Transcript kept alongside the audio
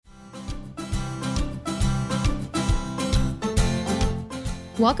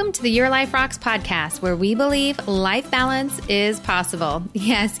Welcome to the Your Life Rocks podcast, where we believe life balance is possible.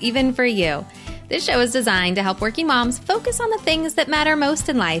 Yes, even for you. This show is designed to help working moms focus on the things that matter most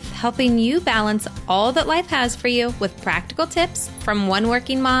in life, helping you balance all that life has for you with practical tips from one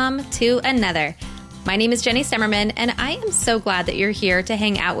working mom to another. My name is Jenny Stemmerman, and I am so glad that you're here to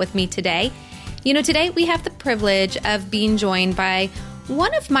hang out with me today. You know, today we have the privilege of being joined by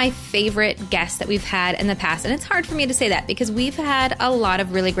one of my favorite guests that we've had in the past. And it's hard for me to say that because we've had a lot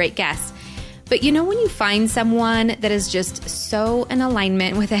of really great guests. But you know, when you find someone that is just so in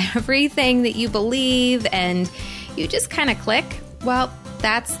alignment with everything that you believe and you just kind of click, well,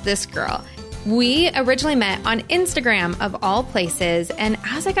 that's this girl. We originally met on Instagram of all places, and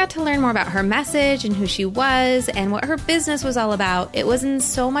as I got to learn more about her message and who she was and what her business was all about, it was in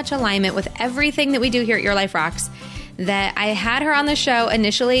so much alignment with everything that we do here at Your Life Rocks that I had her on the show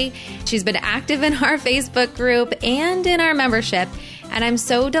initially. She's been active in our Facebook group and in our membership, and I'm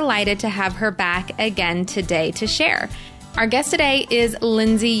so delighted to have her back again today to share. Our guest today is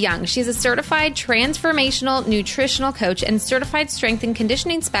Lindsay Young. She's a certified transformational nutritional coach and certified strength and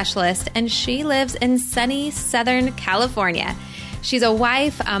conditioning specialist, and she lives in sunny Southern California. She's a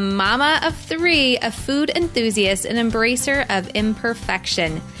wife, a mama of three, a food enthusiast, an embracer of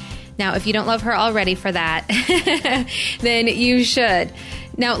imperfection. Now, if you don't love her already for that, then you should.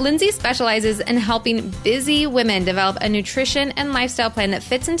 Now, Lindsay specializes in helping busy women develop a nutrition and lifestyle plan that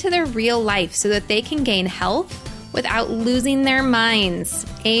fits into their real life so that they can gain health without losing their minds.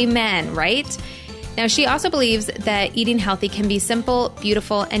 Amen, right? Now, she also believes that eating healthy can be simple,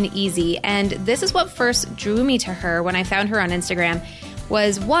 beautiful, and easy. And this is what first drew me to her when I found her on Instagram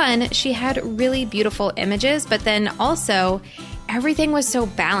was, one, she had really beautiful images, but then also everything was so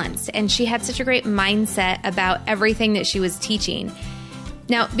balanced, and she had such a great mindset about everything that she was teaching.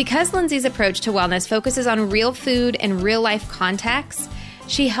 Now, because Lindsay's approach to wellness focuses on real food and real life contexts,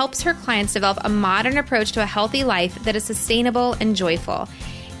 she helps her clients develop a modern approach to a healthy life that is sustainable and joyful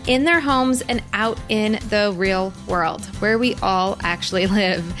in their homes and out in the real world where we all actually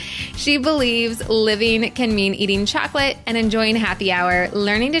live. She believes living can mean eating chocolate and enjoying happy hour,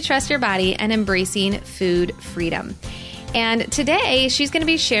 learning to trust your body, and embracing food freedom. And today, she's going to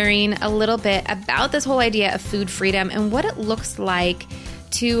be sharing a little bit about this whole idea of food freedom and what it looks like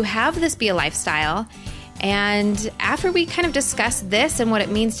to have this be a lifestyle. And after we kind of discuss this and what it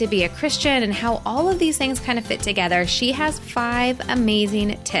means to be a Christian and how all of these things kind of fit together, she has 5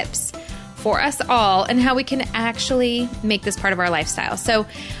 amazing tips for us all and how we can actually make this part of our lifestyle. So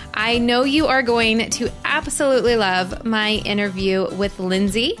I know you are going to absolutely love my interview with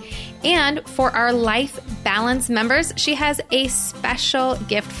Lindsay. And for our Life Balance members, she has a special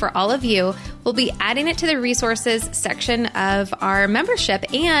gift for all of you. We'll be adding it to the resources section of our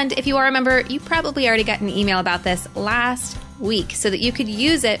membership. And if you are a member, you probably already got an email about this last week so that you could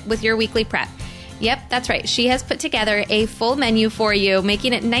use it with your weekly prep. Yep, that's right. She has put together a full menu for you,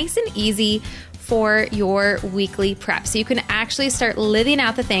 making it nice and easy for your weekly prep. So you can actually start living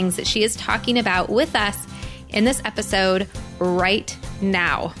out the things that she is talking about with us in this episode right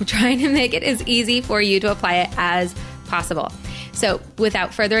now. I'm trying to make it as easy for you to apply it as possible. So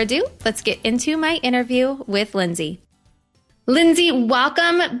without further ado, let's get into my interview with Lindsay. Lindsay,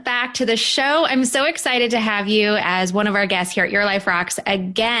 welcome back to the show. I'm so excited to have you as one of our guests here at Your Life Rocks.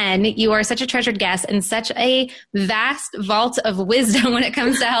 Again, you are such a treasured guest and such a vast vault of wisdom when it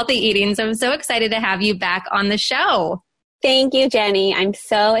comes to healthy eating. So I'm so excited to have you back on the show. Thank you, Jenny. I'm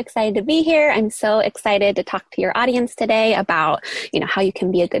so excited to be here. I'm so excited to talk to your audience today about, how you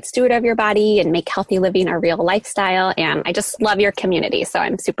can be a good steward of your body and make healthy living a real lifestyle. And I just love your community. So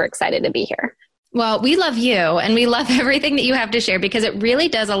I'm super excited to be here. Well, we love you and we love everything that you have to share because it really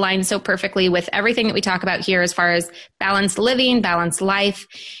does align so perfectly with everything that we talk about here as far as balanced living, balanced life,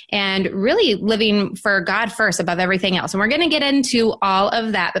 and really living for God first above everything else. And we're going to get into all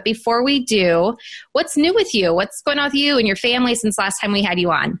of that. But before we do, what's new with you? What's going on with you and your family since last time we had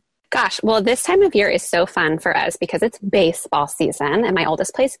you on? Gosh, well, this time of year is so fun for us because it's baseball season and my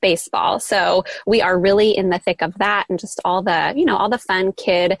oldest plays baseball. So we are really in the thick of that and just all the fun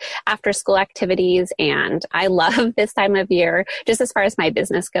kid after school activities. And I love this time of year just as far as my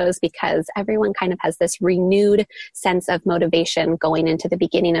business goes because everyone kind of has this renewed sense of motivation going into the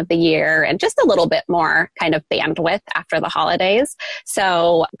beginning of the year and just a little bit more kind of bandwidth after the holidays.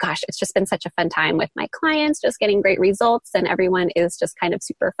 So gosh, it's just been such a fun time with my clients, just getting great results and everyone is just kind of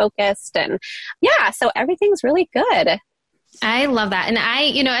super focused. And yeah, so everything's really good. I love that. And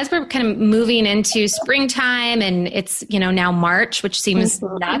as we're kind of moving into springtime and it's, now March, which seems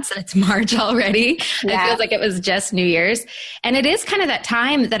nuts that it's March already. Yeah. It feels like it was just New Year's. And it is kind of that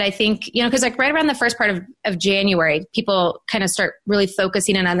time that I think, because like right around the first part of January, people kind of start really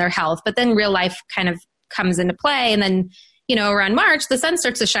focusing in on their health, but then real life kind of comes into play. And then, around March, the sun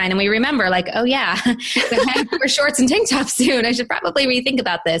starts to shine and we remember like, oh yeah, I wear shorts and tank tops soon. I should probably rethink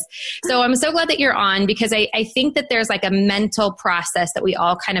about this. So I'm so glad that you're on because I think that there's like a mental process that we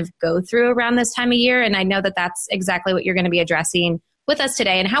all kind of go through around this time of year. And I know that that's exactly what you're going to be addressing with us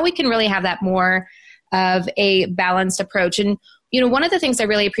today and how we can really have that more of a balanced approach. And one of the things I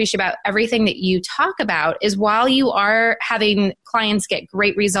really appreciate about everything that you talk about is while you are having clients get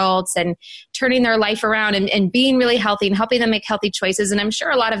great results and turning their life around and being really healthy and helping them make healthy choices, and I'm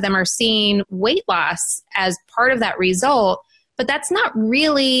sure a lot of them are seeing weight loss as part of that result, but that's not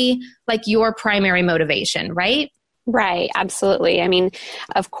really like your primary motivation, right? Right. Absolutely. I mean,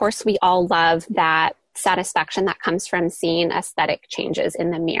 of course, we all love that satisfaction that comes from seeing aesthetic changes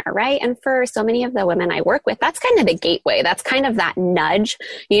in the mirror, right? And for so many of the women I work with, that's kind of the gateway. That's kind of that nudge,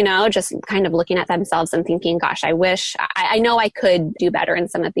 just kind of looking at themselves and thinking, gosh, I know I could do better in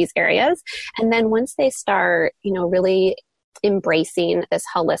some of these areas. And then once they start, really embracing this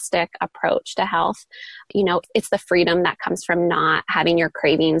holistic approach to health, it's the freedom that comes from not having your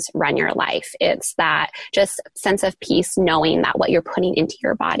cravings run your life. It's that just sense of peace knowing that what you're putting into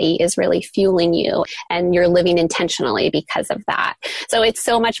your body is really fueling you and you're living intentionally because of that. So it's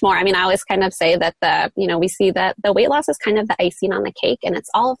so much more. I mean, I always kind of say that we see that the weight loss is kind of the icing on the cake and it's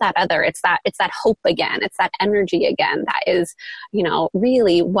all of that other. It's that hope again. It's that energy again. That is,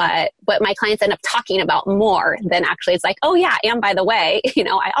 really what my clients end up talking about more than actually it's like, oh yeah, and by the way,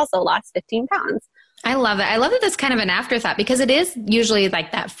 I also lost 15 pounds. I love it. I love that that's kind of an afterthought because it is usually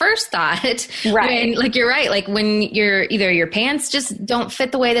like that first thought. Right. When, like you're right. Like when your pants just don't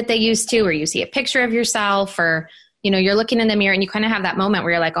fit the way that they used to, or you see a picture of yourself or, you're looking in the mirror and you kind of have that moment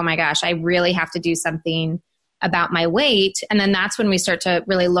where you're like, oh my gosh, I really have to do something about my weight. And then that's when we start to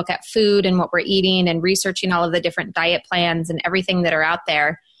really look at food and what we're eating and researching all of the different diet plans and everything that are out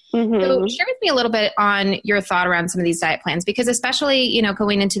there. Mm-hmm. So share with me a little bit on your thought around some of these diet plans, because especially,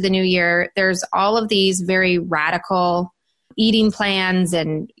 going into the new year, there's all of these very radical eating plans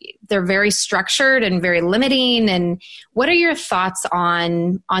and they're very structured and very limiting. And what are your thoughts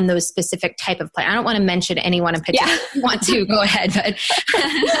on those specific type of plans? I don't want to mention anyone in particular. Yeah. If you want to, go ahead.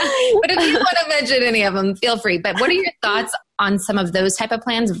 But if you want to mention any of them, feel free. But what are your thoughts on some of those type of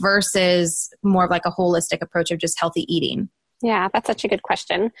plans versus more of like a holistic approach of just healthy eating? Yeah, that's such a good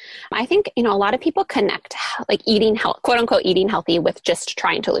question. I think, a lot of people connect like eating health, quote unquote, eating healthy with just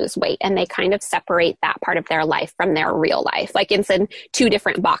trying to lose weight. And they kind of separate that part of their life from their real life. Like it's in two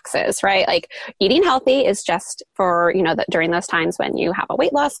different boxes, right? Like eating healthy is just for, during those times when you have a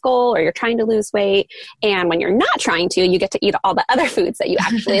weight loss goal or you're trying to lose weight. And when you're not trying to, you get to eat all the other foods that you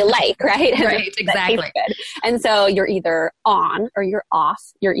actually like, right? Right, exactly. And so you're either on or you're off.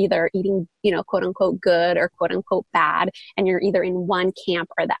 You're either eating, quote unquote, good or quote unquote bad. And you're either in one camp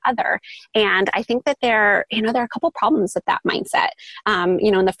or the other. And I think that there are a couple problems with that mindset. And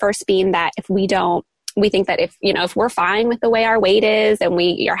the first being that we think that if we're fine with the way our weight is and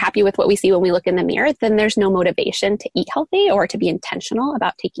we are happy with what we see when we look in the mirror, then there's no motivation to eat healthy or to be intentional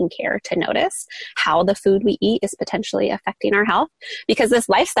about taking care to notice how the food we eat is potentially affecting our health. Because this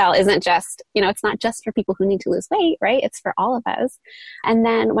lifestyle isn't just, it's not just for people who need to lose weight, right? It's for all of us. And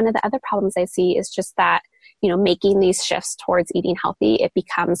then one of the other problems I see is just that making these shifts towards eating healthy, it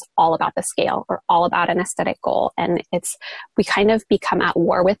becomes all about the scale or all about an aesthetic goal. And we kind of become at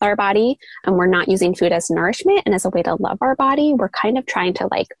war with our body and we're not using food as nourishment and as a way to love our body. We're kind of trying to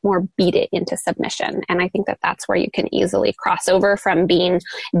like more beat it into submission. And I think that that's where you can easily cross over from being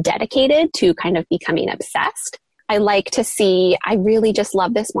dedicated to kind of becoming obsessed. I really just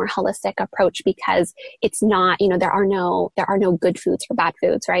love this more holistic approach because it's not, there are no good foods or bad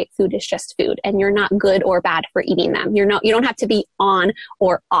foods, right? Food is just food and you're not good or bad for eating them. You don't have to be on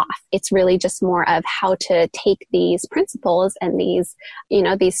or off. It's really just more of how to take these principles and these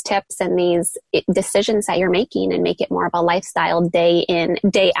tips and these decisions that you're making and make it more of a lifestyle day in,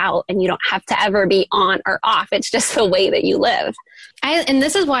 day out. And you don't have to ever be on or off. It's just the way that you live. And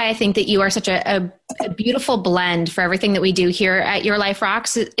this is why I think that you are such a beautiful blend for everything that we do here at Your Life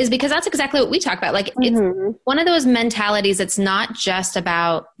Rocks is because that's exactly what we talk about. Like it's one of those mentalities. It's not just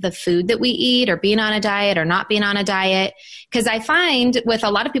about the food that we eat or being on a diet or not being on a diet. Because I find with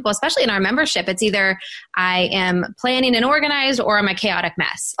a lot of people, especially in our membership, it's either I am planning and organized or I'm a chaotic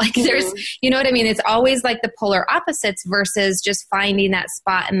mess. Like there's, you know what I mean? It's always like the polar opposites versus just finding that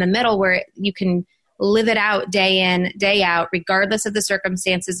spot in the middle where you can live it out day in, day out, regardless of the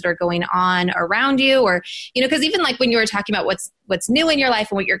circumstances that are going on around you. Or, because even like when you were talking about what's new in your life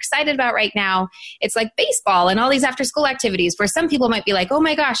and what you're excited about right now, it's like baseball and all these after school activities where some people might be like, oh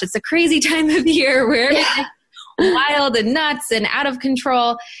my gosh, it's a crazy time of year where everything's wild and nuts and out of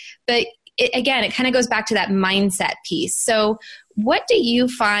control. But it kind of goes back to that mindset piece. So what do you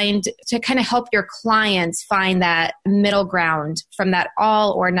find to kind of help your clients find that middle ground from that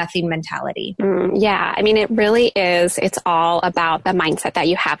all or nothing mentality? Yeah. I mean, it really is. It's all about the mindset that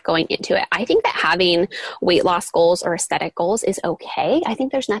you have going into it. I think that having weight loss goals or aesthetic goals is okay. I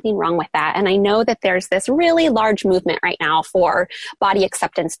think there's nothing wrong with that. And I know that there's this really large movement right now for body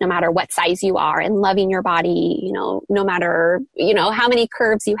acceptance, no matter what size you are, and loving your body, no matter, how many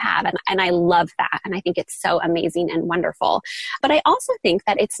curves you have. And I love that. And I think it's so amazing and wonderful. But I also think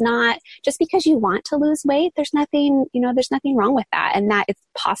that it's not just because you want to lose weight, there's nothing wrong with that. And that it's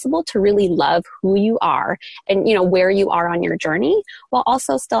possible to really love who you are and, where you are on your journey while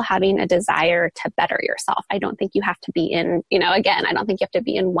also still having a desire to better yourself. I don't think you have to be in, I don't think you have to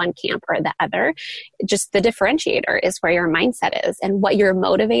be in one camp or the other. Just the differentiator is where your mindset is and what your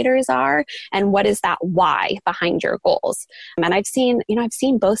motivators are and what is that why behind your goals. And I've seen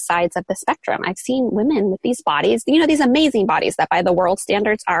both sides of the spectrum. I've seen women with these bodies, these amazing bodies that by the world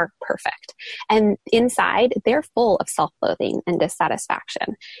standards are perfect. And inside, they're full of self-loathing and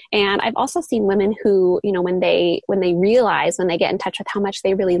dissatisfaction. And I've also seen women who, when they realize, when they get in touch with how much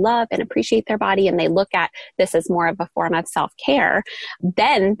they really love and appreciate their body, and they look at this as more of a form of self-care,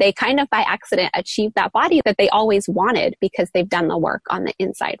 then they kind of by accident achieve that body that they always wanted because they've done the work on the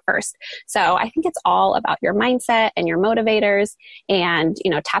inside first. So I think it's all about your mindset and your motivators and,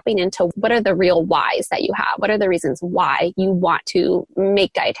 tapping into what are the real whys that you have? What are the reasons why you want to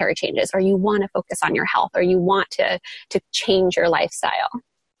make dietary changes, or you want to focus on your health, or you want to change your lifestyle?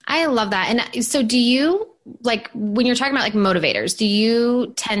 I love that. And so do you, like when you're talking about like motivators, do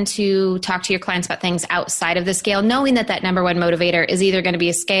you tend to talk to your clients about things outside of the scale, knowing that number one motivator is either going to be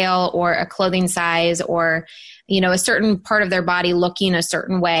a scale or a clothing size or, a certain part of their body looking a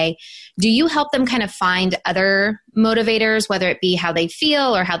certain way? Do you help them kind of find other motivators, whether it be how they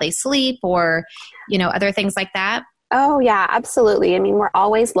feel or how they sleep or, other things like that? Oh, yeah, absolutely. I mean, we're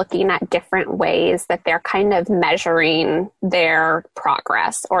always looking at different ways that they're kind of measuring their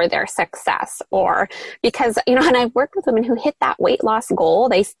progress or their success, or because, and I've worked with women who hit that weight loss goal.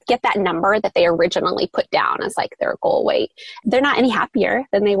 They get that number that they originally put down as like their goal weight. They're not any happier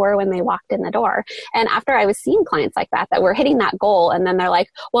than they were when they walked in the door. And after I was seeing clients like that were hitting that goal, and then they're like,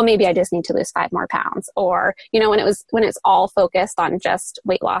 well, maybe I just need to lose 5 more pounds. Or, when it's all focused on just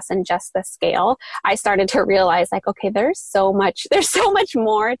weight loss and just the scale, I started to realize like, okay, there's so much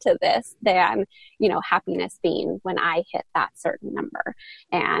more to this than, happiness being when I hit that certain number.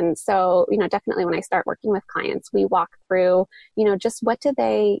 And so, definitely when I start working with clients, we walk through, just what do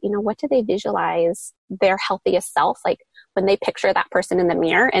they visualize their healthiest self, like when they picture that person in the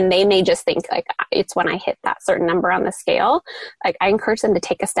mirror, and they may just think like, it's when I hit that certain number on the scale. Like I encourage them to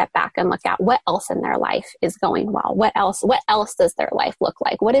take a step back and look at what else in their life is going well. What else does their life look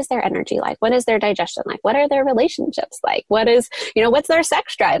like? What is their energy like? What is their digestion like? What are their relationships like? What is, what's their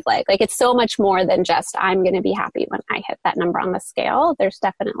sex drive like? Like it's so much more than just, I'm going to be happy when I hit that number on the scale. There's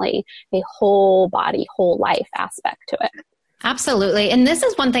definitely a whole body, whole life aspect to it. Absolutely. And this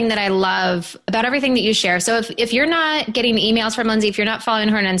is one thing that I love about everything that you share. So if you're not getting emails from Lindsay, if you're not following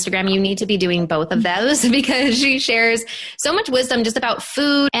her on Instagram, you need to be doing both of those because she shares so much wisdom just about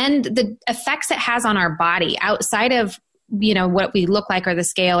food and the effects it has on our body outside of what we look like or the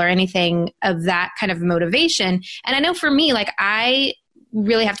scale or anything of that kind of motivation. And I know for me, like I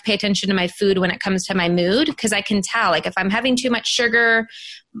really have to pay attention to my food when it comes to my mood, because I can tell like if I'm having too much sugar,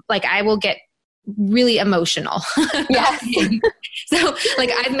 like I will get really emotional. Yes. So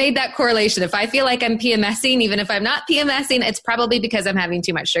like I've made that correlation. If I feel like I'm PMSing, even if I'm not PMSing, it's probably because I'm having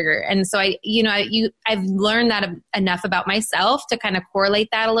too much sugar. And so I've learned that enough about myself to kind of correlate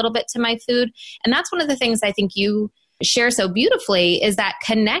that a little bit to my food. And that's one of the things I think you share so beautifully is that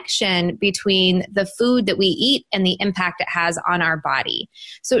connection between the food that we eat and the impact it has on our body.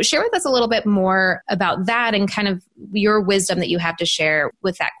 So share with us a little bit more about that and kind of your wisdom that you have to share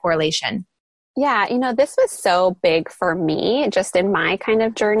with that correlation. Yeah, this was so big for me just in my kind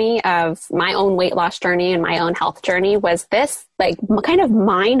of journey of my own weight loss journey and my own health journey was this like kind of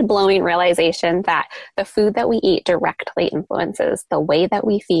mind-blowing realization that the food that we eat directly influences the way that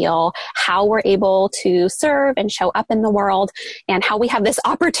we feel, how we're able to serve and show up in the world, and how we have this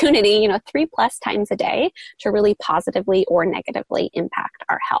opportunity, 3+ times a day to really positively or negatively impact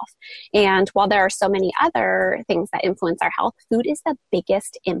our health. And while there are so many other things that influence our health, food is the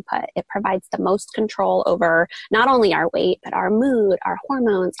biggest input. It provides the most control over not only our weight, but our mood, our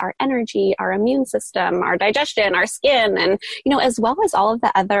hormones, our energy, our immune system, our digestion, our skin, and as well as all of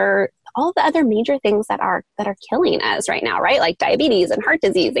the other major things that are killing us right now, right? Like diabetes and heart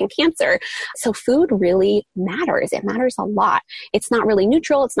disease and cancer. So food really matters. It matters a lot. It's not really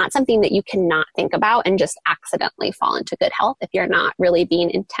neutral. It's not something that you cannot think about and just accidentally fall into good health if you're not really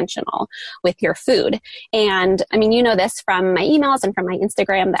being intentional with your food. And I mean, this from my emails and from my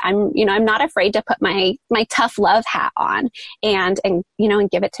Instagram, that I'm not afraid to put my tough love hat on and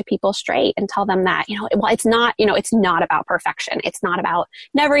give it to people straight and tell them that, it's not about perfection. It's not about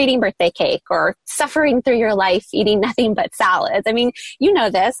never eating birthday cake or suffering through your life eating nothing but salads. I mean,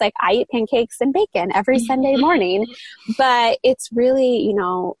 this, like I eat pancakes and bacon every Sunday morning, but it's really,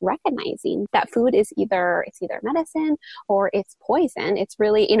 recognizing that food is either medicine or it's poison. It's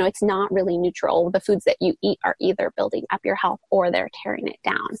really, it's not really neutral. The foods that you eat are either building up your health or they're tearing it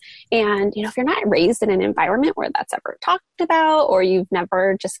down. And, if you're not raised in an environment where that's ever talked about, or you've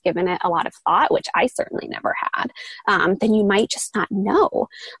never just given it a lot of thought, which I certainly never had, then you might just not know.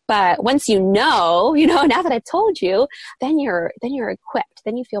 But once now that I've told you, then you're equipped.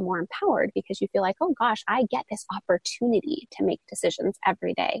 Then you feel more empowered because you feel like, oh gosh, I get this opportunity to make decisions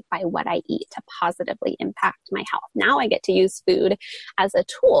every day by what I eat to positively impact my health. Now I get to use food as a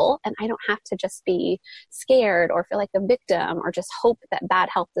tool, and I don't have to just be scared or feel like a victim or just hope that bad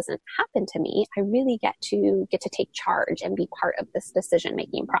health doesn't happen to me. I really get to take charge and be part of this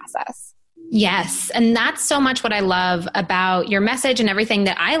decision-making process. Yes. And that's so much what I love about your message and everything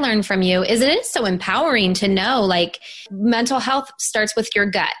that I learned from you is it is so empowering to know like mental health starts with your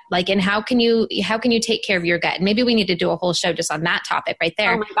gut. Like, and how can you take care of your gut? And maybe we need to do a whole show just on that topic right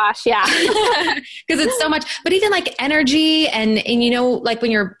there. Oh my gosh. Yeah. Because it's so much, but even like energy and like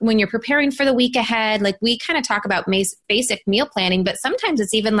when you're preparing for the week ahead, like we kind of talk about basic meal planning, but sometimes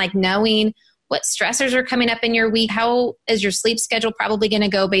it's even like knowing what stressors are coming up in your week. How is your sleep schedule probably going to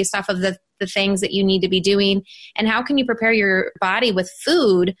go based off of the things that you need to be doing? And how can you prepare your body with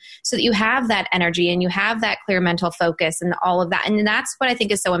food so that you have that energy and you have that clear mental focus and all of that? And that's what I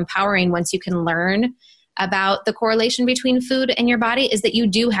think is so empowering once you can learn about the correlation between food and your body is that you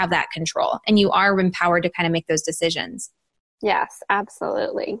do have that control and you are empowered to kind of make those decisions. Yes,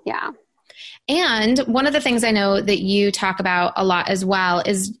 absolutely. Yeah. And one of the things I know that you talk about a lot as well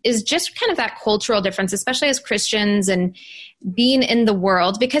is just kind of that cultural difference, especially as Christians and being in the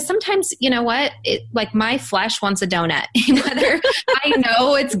world, because sometimes, like my flesh wants a donut, whether I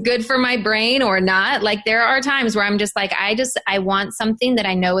know it's good for my brain or not. Like there are times where I'm just like, I want something that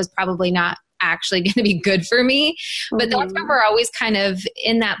I know is probably not actually going to be good for me. But that's where we're always kind of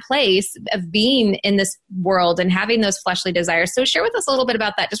in that place of being in this world and having those fleshly desires. So share with us a little bit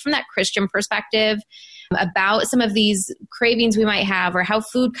about that, just from that Christian perspective, about some of these cravings we might have or how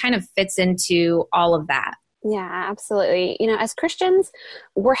food kind of fits into all of that. Yeah, absolutely. As Christians,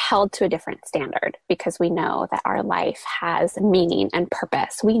 we're held to a different standard because we know that our life has meaning and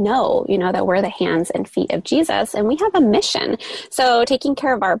purpose. We know, that we're the hands and feet of Jesus and we have a mission. So taking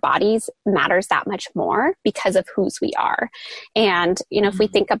care of our bodies matters that much more because of whose we are. And, if we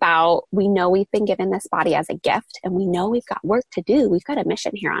think about, we know we've been given this body as a gift and we know we've got work to do. We've got a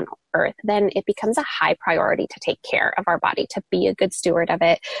mission here on earth. Then it becomes a high priority to take care of our body, to be a good steward of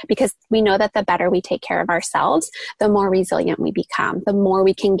it, because we know that the better we take care of ourselves, the more resilient we become, the more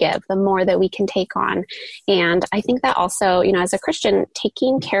we can give, the more that we can take on. And I think that also, as a Christian,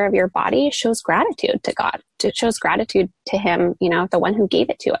 taking care of your body shows gratitude to God. It shows gratitude to Him, the one who gave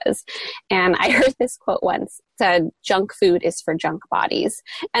it to us. And I heard this quote once, said, "Junk food is for junk bodies."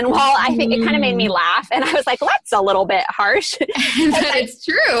 And while I think it kind of made me laugh, and I was like, well, that's a little bit harsh. But it's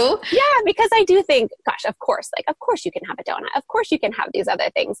true. Yeah, because I do think, gosh, of course you can have a donut. Of course you can have these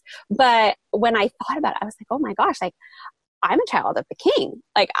other things. But when I thought about it, I was like, oh my gosh, like I'm a child of the King.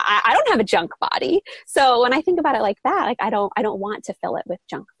 Like I don't have a junk body. So when I think about it like that, like I don't want to fill it with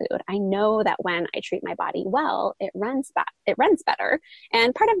junk food. I know that when I treat my body well, it runs better.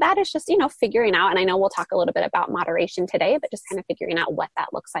 And part of that is just, figuring out, and I know we'll talk a little bit about moderation today, but just kind of figuring out what that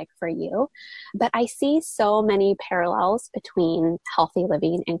looks like for you. But I see so many parallels between healthy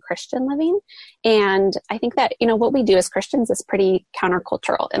living and Christian living. And I think that, what we do as Christians is pretty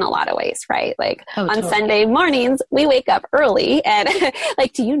countercultural in a lot of ways, right? Like on Sunday mornings, we wake up early and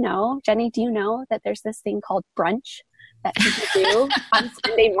like, Jenny, do you know that there's this thing called brunch? that people do on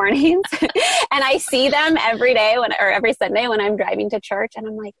Sunday mornings. And I see them every day or every Sunday when I'm driving to church, and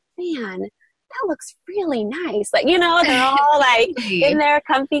I'm like, man, that looks really nice. Like, they're all like in their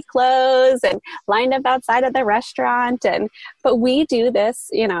comfy clothes and lined up outside of the restaurant. But we do this,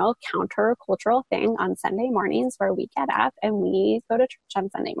 countercultural thing on Sunday mornings where we get up and we go to church on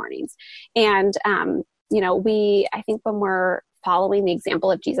Sunday mornings. And, I think when we're following the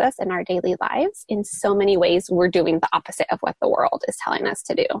example of Jesus in our daily lives, in so many ways, we're doing the opposite of what the world is telling us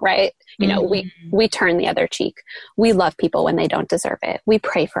to do, right? We turn the other cheek. We love people when they don't deserve it. We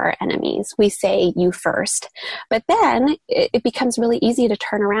pray for our enemies. We say you first. But then it becomes really easy to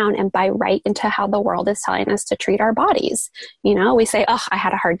turn around and buy right into how the world is telling us to treat our bodies. We say, oh, I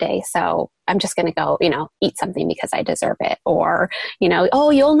had a hard day, so I'm just going to go, eat something because I deserve it. Or,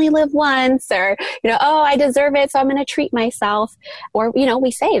 oh, you only live once. Or, oh, I deserve it, so I'm going to treat myself. Or,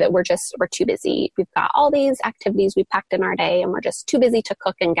 we say that we're too busy. We've got all these activities we packed in our day, and we're just too busy to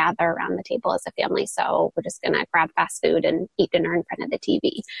cook and gather around the table as a family. So we're just going to grab fast food and eat dinner in front of the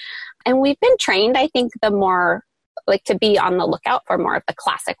TV. And we've been trained, I think, to be on the lookout for more of the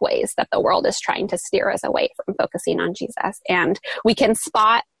classic ways that the world is trying to steer us away from focusing on Jesus. And we can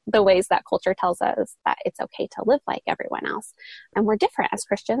spot the ways that culture tells us that it's okay to live like everyone else. And we're different as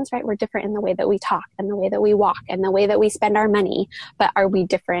Christians, right? We're different in the way that we talk and the way that we walk and the way that we spend our money. But are we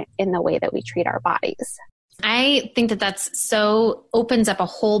different in the way that we treat our bodies? I think that's so opens up a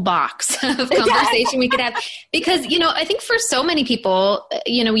whole box of conversation we could have, because, I think for so many people,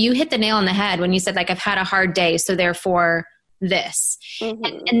 you hit the nail on the head when you said, like, I've had a hard day, so therefore this.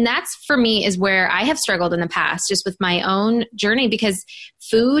 Mm-hmm. And that's, for me, is where I have struggled in the past, just with my own journey, because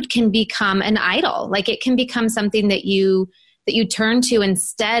food can become an idol. Like, it can become something that you turn to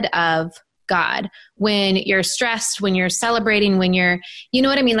instead of God when you're stressed, when you're celebrating, when you're, you know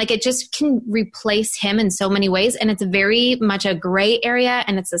what I mean? Like, it just can replace him in so many ways. And it's very much a gray area,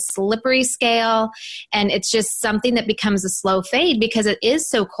 and it's a slippery scale. And it's just something that becomes a slow fade because it is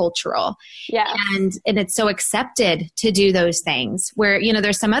so cultural. Yeah. And it's so accepted to do those things where,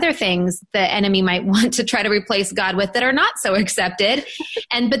 there's some other things the enemy might want to try to replace God with that are not so accepted.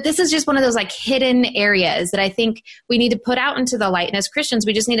 But this is just one of those like hidden areas that I think we need to put out into the light. And as Christians,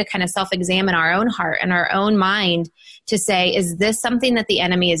 we just need to kind of self-examine our own heart and our own mind to say, is this something that the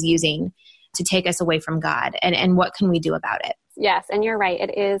enemy is using to take us away from God? And what can we do about it? Yes. And you're right.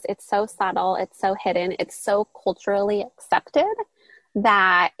 It is. It's so subtle. It's so hidden. It's so culturally accepted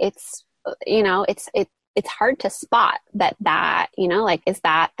that it's hard to spot that, is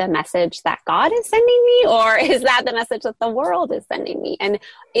that the message that God is sending me? Or is that the message that the world is sending me? And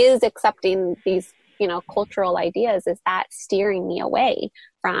is accepting these, cultural ideas, is that steering me away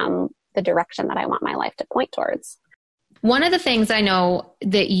from the direction that I want my life to point towards? One of the things I know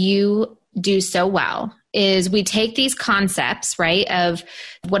that you do so well is we take these concepts, right, of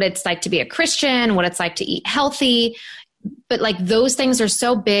what it's like to be a Christian, what it's like to eat healthy, but like those things are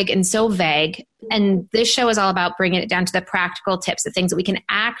so big and so vague. And this show is all about bringing it down to the practical tips, the things that we can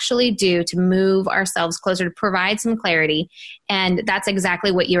actually do to move ourselves closer, to provide some clarity. And that's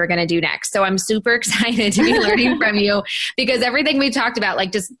exactly what you are going to do next. So I'm super excited to be learning from you, because everything we talked about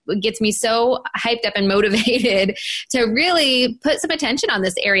like just gets me so hyped up and motivated to really put some attention on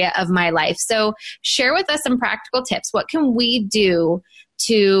this area of my life. So share with us some practical tips. What can we do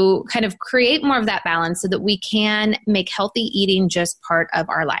to kind of create more of that balance so that we can make healthy eating just part of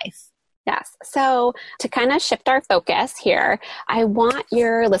our life? Yes. So to kind of shift our focus here, I want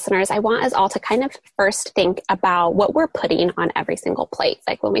us all to kind of first think about what we're putting on every single plate.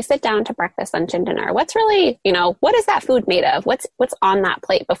 Like when we sit down to breakfast, lunch, and dinner, what's really, what is that food made of? What's on that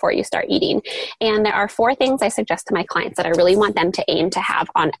plate before you start eating? And there are 4 things I suggest to my clients that I really want them to aim to have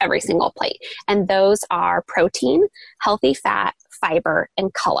on every single plate. And those are protein, healthy fat, fiber,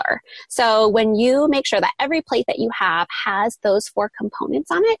 and color. So when you make sure that every plate that you have has those 4 components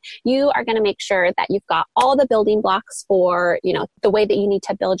on it, you are going to make sure that you've got all the building blocks for, the way that you need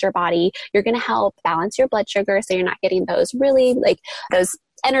to build your body. You're going to help balance your blood sugar so you're not getting those really those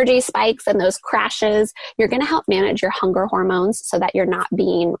energy spikes and those crashes. You're going to help manage your hunger hormones so that you're not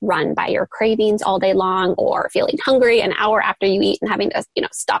being run by your cravings all day long or feeling hungry an hour after you eat and having to,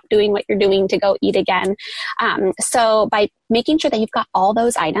 stop doing what you're doing to go eat again. So by making sure that you've got all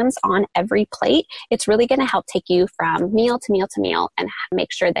those items on every plate, it's really going to help take you from meal to meal to meal and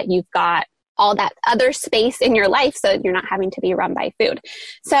make sure that you've got all that other space in your life so you're not having to be run by food.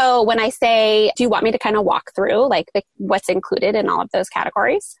 So when I say, do you want me to kind of walk through what's included in all of those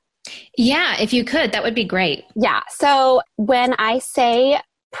categories? Yeah, if you could, that would be great. Yeah. So when I say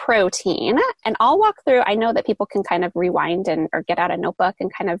protein. And I'll walk through, I know that people can kind of rewind or get out a notebook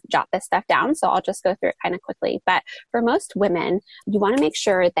and kind of jot this stuff down. So I'll just go through it kind of quickly. But for most women, you want to make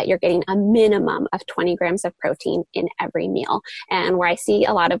sure that you're getting a minimum of 20 grams of protein in every meal. And where I see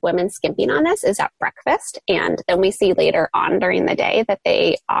a lot of women skimping on this is at breakfast. And then we see later on during the day that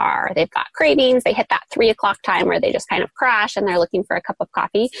they've got cravings. They hit that 3 o'clock time where they just kind of crash and they're looking for a cup of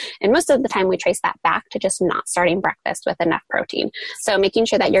coffee. And most of the time we trace that back to just not starting breakfast with enough protein. So making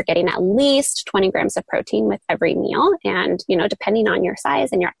sure that you're getting at least 20 grams of protein with every meal. And, depending on your size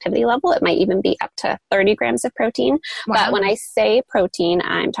and your activity level, it might even be up to 30 grams of protein. Wow. But when I say protein,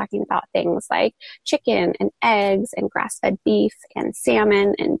 I'm talking about things like chicken and eggs and grass-fed beef and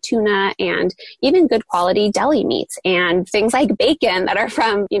salmon and tuna and even good quality deli meats and things like bacon that are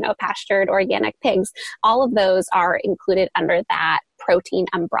from, pastured organic pigs. All of those are included under that protein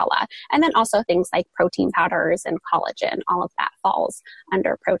umbrella. And then also things like protein powders and collagen, all of that falls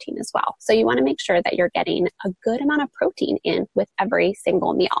under protein as well. So you want to make sure that you're getting a good amount of protein in with every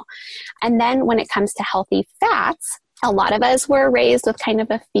single meal. And then when it comes to healthy fats, a lot of us were raised with kind of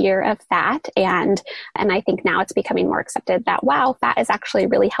a fear of fat. And I think now it's becoming more accepted that, wow, fat is actually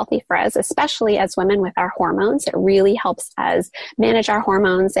really healthy for us, especially as women with our hormones. It really helps us manage our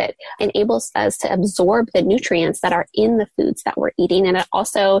hormones. It enables us to absorb the nutrients that are in the foods that we're eating. And it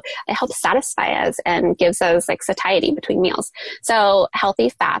helps satisfy us and gives us like satiety between meals. So healthy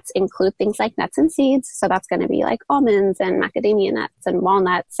fats include things like nuts and seeds. So that's going to be like almonds and macadamia nuts and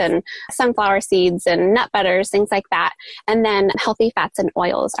walnuts and sunflower seeds and nut butters, things like that. And then healthy fats and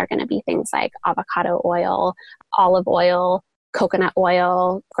oils are going to be things like avocado oil, olive oil, coconut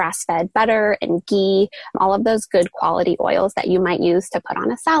oil, grass-fed butter, and ghee, all of those good quality oils that you might use to put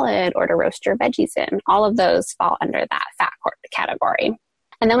on a salad or to roast your veggies in. All of those fall under that fat category.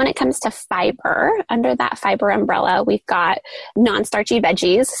 And then when it comes to fiber, under that fiber umbrella, we've got non-starchy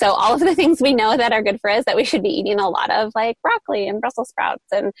veggies. So all of the things we know that are good for us that we should be eating a lot of, like broccoli and Brussels sprouts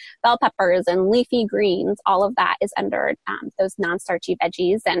and bell peppers and leafy greens, all of that is under those non-starchy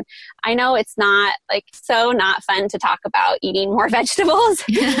veggies. And I know it's not not fun to talk about eating more vegetables,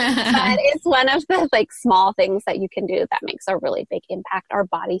 but it's one of the small things that you can do that makes a really big impact. Our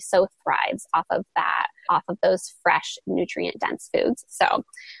body so thrives off of those fresh, nutrient-dense foods. So,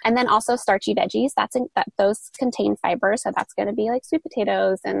 and then also starchy veggies, those contain fiber. So that's going to be like sweet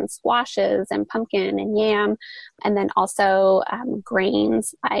potatoes and squashes and pumpkin and yam. And then also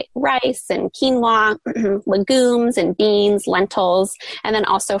grains like rice and quinoa, legumes and beans, lentils, and then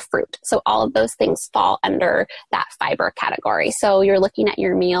also fruit. So all of those things fall under that fiber category. So you're looking at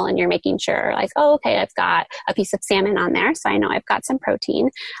your meal and you're making sure I've got a piece of salmon on there. So I know I've got some protein.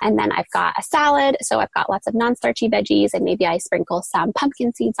 And then I've got a salad. So I've got lots of non-starchy veggies and maybe I sprinkle some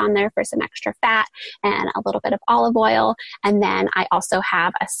pumpkin seeds on there for some extra fat and a little bit of olive oil. And then I also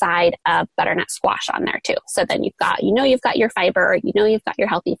have a side of butternut squash on there too. So then you've got your fiber, you've got your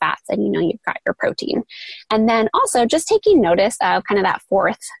healthy fats, and you've got your protein. And then also just taking notice of kind of that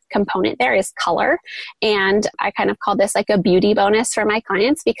fourth component there is color. And I kind of call this like a beauty bonus for my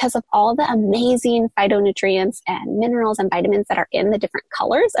clients because of all the amazing phytonutrients and minerals and vitamins that are in the different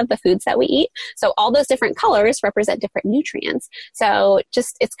colors of the foods that we eat. So all those different colors represent different nutrients. So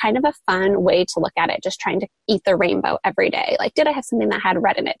it's kind of a fun way to look at it, just trying to eat the rainbow every day. Like, did I have something that had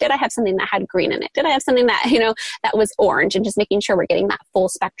red in it? Did I have something that had green in it? Did I have something that, that was orange? And just making sure we're getting that full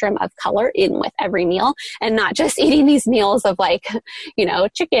spectrum of color in with every meal and not just eating these meals of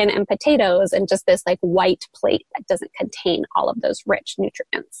chicken and potatoes and just this white plate that doesn't contain all of those rich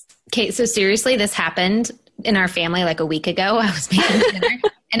nutrients. Okay. So seriously, this happened in our family a week ago. I was making dinner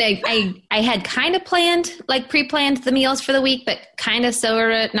and I had kind of pre-planned the meals for the week, but kind of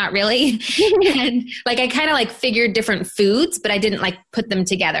sort of not really. And I kind of figured different foods, but I didn't put them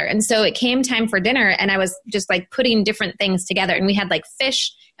together. And so it came time for dinner and I was just putting different things together. And we had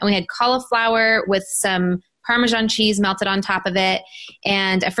fish and we had cauliflower with some Parmesan cheese melted on top of it.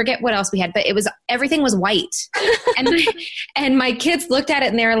 And I forget what else we had, but everything was white. And my kids looked at it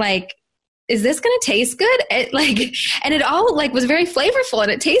and they were like, is this going to taste good? And it all was very flavorful and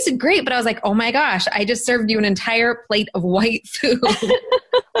it tasted great. But I was like, oh my gosh, I just served you an entire plate of white food.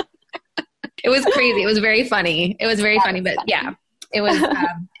 It was crazy. It was very funny. It was very funny, but yeah. It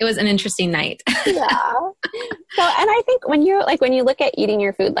was an interesting night. Yeah. So, and I think when you look at eating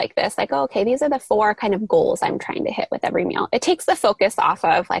your food like this, okay, these are the 4 kind of goals I'm trying to hit with every meal. It takes the focus off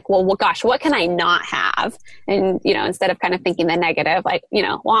of well, gosh, what can I not have? And, instead of kind of thinking the negative,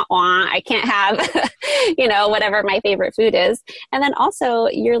 wah, wah, I can't have, whatever my favorite food is. And then also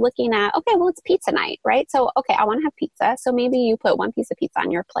you're looking at, okay, well, it's pizza night, right? So, okay, I want to have pizza. So maybe you put one piece of pizza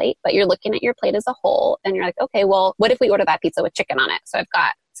on your plate, but you're looking at your plate as a whole and you're like, okay, well, what if we order that pizza with chicken on it? So I've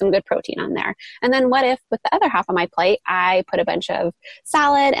got some good protein on there. And then what if with the other half of my plate, I put a bunch of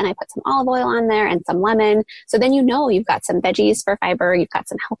salad and I put some olive oil on there and some lemon. So then you've got some veggies for fiber, you've got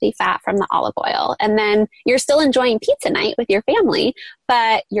some healthy fat from the olive oil. And then you're still enjoying pizza night with your family,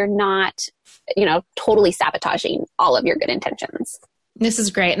 but you're not, totally sabotaging all of your good intentions. This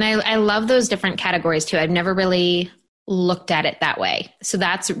is great. And I love those different categories too. I've never really looked at it that way. So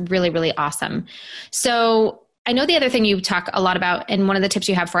that's really, really awesome. So I know the other thing you talk a lot about, and one of the tips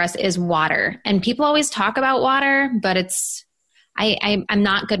you have for us is water. And people always talk about water, but I'm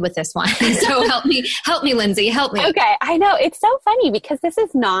not good with this one. So help me, Lindsay, help me. Okay. I know it's so funny because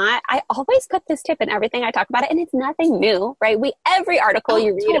I always put this tip in everything I talk about it, and it's nothing new, right? Every article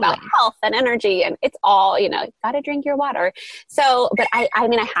you read about health and energy, and it's all, you got to drink your water. So, but I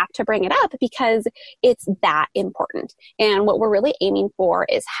have to bring it up because it's that important. And what we're really aiming for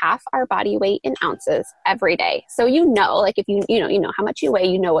is half our body weight in ounces every day. So, like if you know how much you weigh,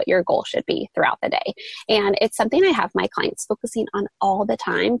 you know what your goal should be throughout the day. And it's something I have my clients focusing on all the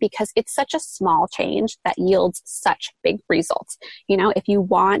time because it's such a small change that yields such big results. If you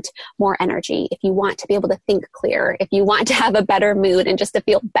want more energy, if you want to be able to think clear, if you want to have a better mood and just to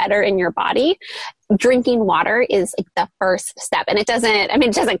feel better in your body, drinking water is like the first step. And it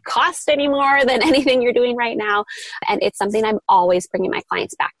doesn't cost any more than anything you're doing right now. And it's something I'm always bringing my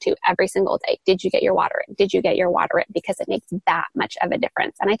clients back to every single day. Did you get your water in? Did you get your water in? Because it makes that much of a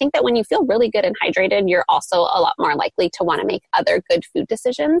difference. And I think that when you feel really good and hydrated, you're also a lot more likely to want to make other good food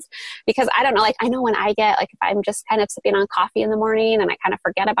decisions. Because I don't know, I know when I get, if I'm just kind of sipping on coffee in the morning and I kind of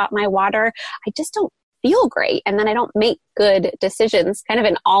forget about my water, I just don't feel great. And then I don't make good decisions kind of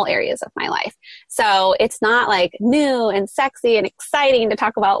in all areas of my life. So it's not like new and sexy and exciting to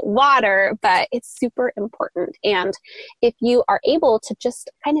talk about water, but it's super important. And if you are able to just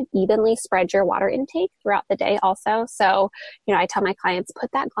kind of evenly spread your water intake throughout the day also. So, I tell my clients, put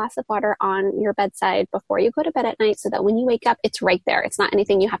that glass of water on your bedside before you go to bed at night so that when you wake up, it's right there. It's not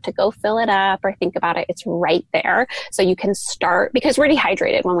anything you have to go fill it up or think about it. It's right there. So you can start, because we're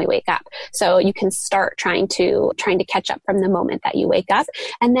dehydrated when we wake up. So you can start trying to catch up from the moment that you wake up,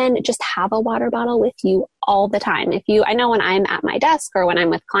 and then just have a water bottle with you all the time. I know when I'm at my desk or when I'm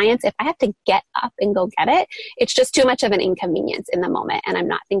with clients, if I have to get up and go get it, it's just too much of an inconvenience in the moment and I'm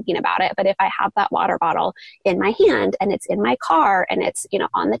not thinking about it. But if I have that water bottle in my hand and it's in my car and it's,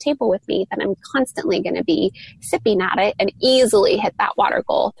 on the table with me, then I'm constantly going to be sipping at it and easily hit that water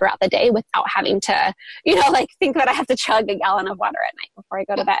goal throughout the day without having to, think that I have to chug a gallon of water at night before I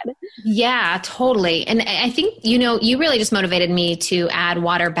go to bed. Yeah, totally. And I think, you really just motivated me to add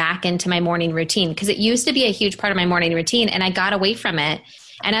water back into my morning routine because it used to be a huge part of my morning routine and I got away from it.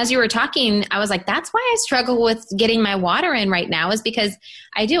 And as you were talking, I was like, that's why I struggle with getting my water in right now is because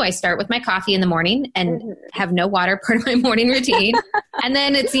I start with my coffee in the morning and have no water part of my morning routine. And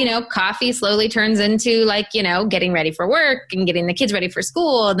then it's, coffee slowly turns into getting ready for work and getting the kids ready for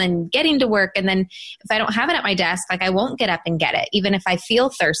school and then getting to work. And then if I don't have it at my desk, I won't get up and get it, even if I feel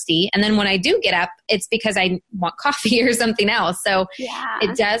thirsty. And then when I do get up, it's because I want coffee or something else. So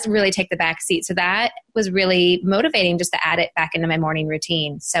it does really take the back seat. So that was really motivating just to add it back into my morning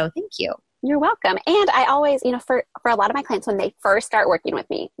routine. So thank you. You're welcome. And I always, for a lot of my clients, when they first start working with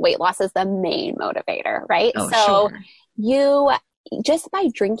me, weight loss is the main motivator, right? Oh, so sure. Just by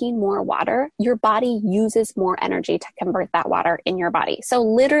drinking more water, your body uses more energy to convert that water in your body. So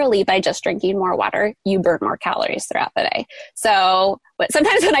literally by just drinking more water, you burn more calories throughout the day. So but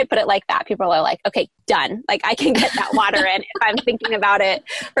sometimes when I put it like that, people are like, okay, done. I can get that water in if I'm thinking about it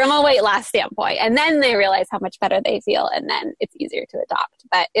from a weight loss standpoint. And then they realize how much better they feel. And then it's easier to adopt.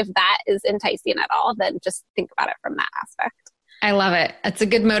 But if that is enticing at all, then just think about it from that aspect. I love it. That's a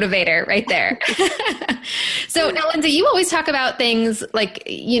good motivator right there. So now, Lindsay, you always talk about things like,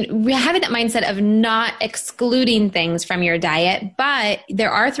 having that mindset of not excluding things from your diet, but there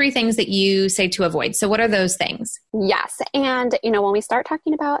are 3 things that you say to avoid. So what are those things? Yes. And, when we start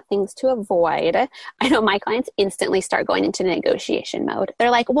talking about things to avoid, I know my clients instantly start going into negotiation mode. They're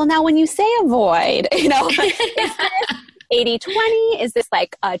like, well, now when you say avoid, is this 80-20? Is this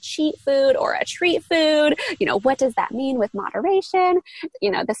like a cheat food or a treat food? What does that mean with moderation?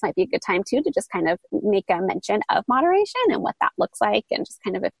 This might be a good time too to just kind of make a mention of moderation and what that looks like and just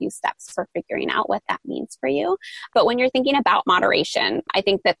kind of a few steps for figuring out what that means for you. But when you're thinking about moderation, I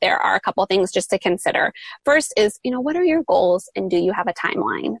think that there are a couple things just to consider. First is, what are your goals and do you have a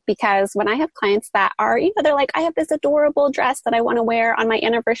timeline? Because when I have clients that are, they're like, I have this adorable dress that I want to wear on my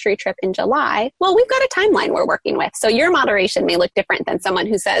anniversary trip in July. Well, we've got a timeline we're working with. So your moderation may look different than someone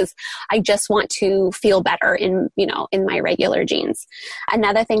who says, I just want to feel better in my regular jeans.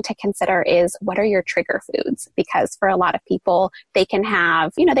 Another thing to consider is, what are your trigger foods? Because for a lot of people, they could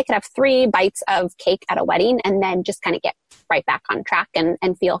have 3 bites of cake at a wedding and then just kind of get right back on track and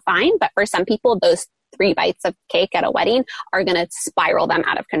feel fine. But for some people, those 3 bites of cake at a wedding are going to spiral them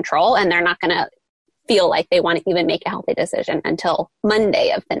out of control, and they're not going to feel like they want to even make a healthy decision until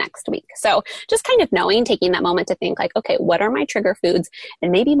Monday of the next week. So just kind of taking that moment to think like, okay, what are my trigger foods?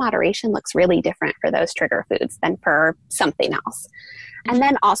 And maybe moderation looks really different for those trigger foods than for something else. And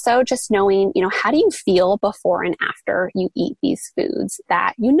then also just knowing, how do you feel before and after you eat these foods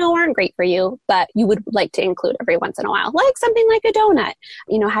that aren't great for you, but you would like to include every once in a while, like something like a donut.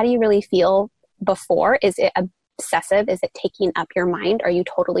 How do you really feel before? Is it obsessive? Is it taking up your mind? Are you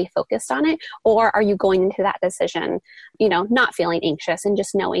totally focused on it? Or are you going into that decision, not feeling anxious and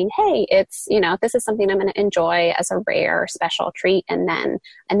just knowing, hey, it's, this is something I'm going to enjoy as a rare special treat. And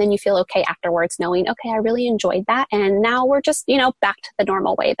then you feel okay afterwards knowing, okay, I really enjoyed that. And now we're just, back to the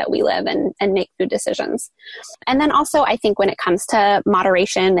normal way that we live and make food decisions. And then also I think when it comes to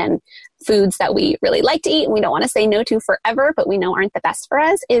moderation and foods that we really like to eat and we don't want to say no to forever, but we know aren't the best for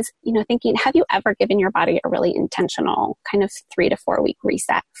us is, thinking, have you ever given your body a really intentional kind of 3 to 4 week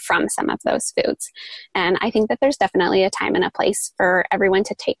reset from some of those foods? And I think that there's definitely a time and a place for everyone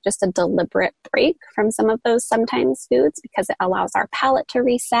to take just a deliberate break from some of those sometimes foods, because it allows our palate to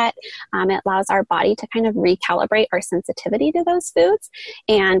reset. It allows our body to kind of recalibrate our sensitivity to those foods.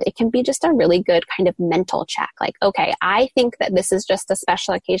 And it can be just a really good kind of mental check. Like, okay, I think that this is just a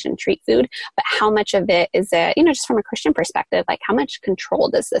special occasion treat food, but how much of it is it, just from a Christian perspective, like how much control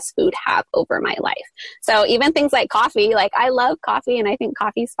does this food have over my life? So even things like coffee, like I love coffee and I think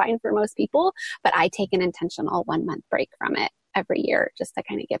coffee is fine for most people, but I take an intentional 1-month break from it every year just to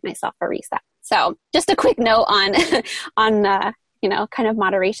kind of give myself a reset. So just a quick note on kind of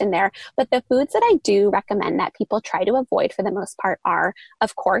moderation there. But the foods that I do recommend that people try to avoid for the most part are,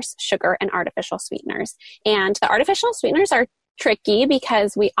 of course, sugar and artificial sweeteners. And the artificial sweeteners are tricky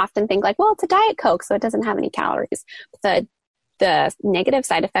because we often think like, well, it's a Diet Coke, so it doesn't have any calories. The negative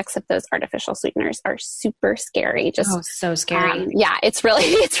side effects of those artificial sweeteners are super scary. So scary. It's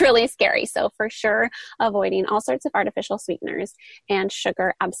really scary. So for sure, avoiding all sorts of artificial sweeteners and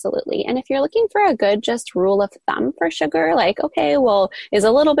sugar, absolutely. And if you're looking for a good just rule of thumb for sugar, like, okay, well, is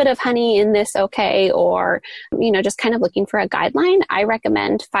a little bit of honey in this okay? Or, just kind of looking for a guideline, I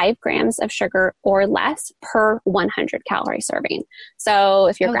recommend 5 grams of sugar or less per 100 calorie serving. So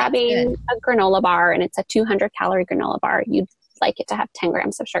if you're grabbing a granola bar and it's a 200 calorie granola bar, you'd like it to have 10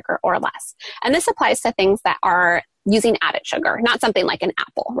 grams of sugar or less. And this applies to things that are using added sugar, not something like an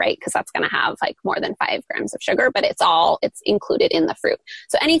apple, right? Because that's going to have like more than 5 grams of sugar, but it's included in the fruit.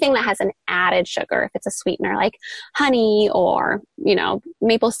 So anything that has an added sugar, if it's a sweetener like honey or,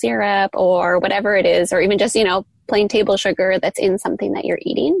 maple syrup or whatever it is, or even just, plain table sugar that's in something that you're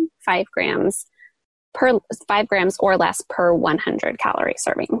eating, 5 grams or less per 100 calorie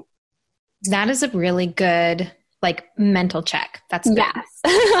serving. That is a really good mental check. That's good. Yes.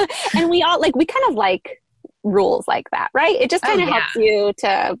 And we kind of like rules like that, right? It just kind of helps you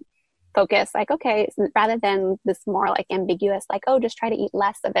to focus like, okay, rather than this more like ambiguous, like, oh, just try to eat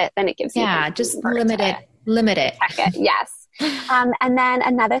less of it. Then it gives you. Yeah. Just limit it. Check it. Yes. And then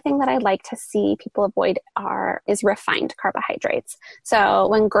another thing that I like to see people avoid is refined carbohydrates. So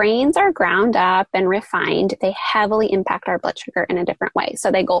when grains are ground up and refined, they heavily impact our blood sugar in a different way.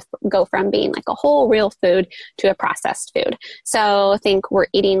 So they go from being like a whole real food to a processed food. So think we're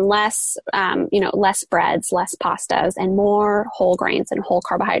eating less breads, less pastas, and more whole grains and whole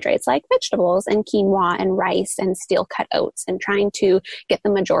carbohydrates like vegetables and quinoa and rice and steel cut oats, and trying to get the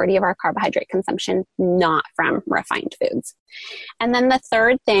majority of our carbohydrate consumption not from refined foods. And then the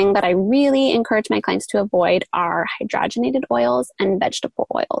third thing that I really encourage my clients to avoid are hydrogenated oils and vegetable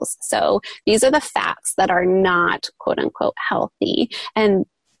oils. So these are the fats that are not quote unquote healthy. And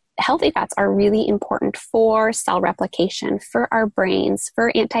healthy fats are really important for cell replication, for our brains,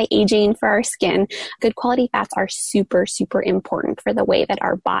 for anti-aging, for our skin. Good quality fats are super, super important for the way that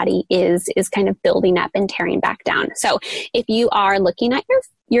our body is kind of building up and tearing back down. So if you are looking at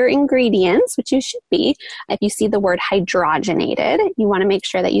your ingredients, which you should be, if you see the word hydrogenated, you want to make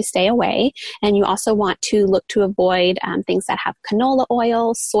sure that you stay away. And you also want to look to avoid things that have canola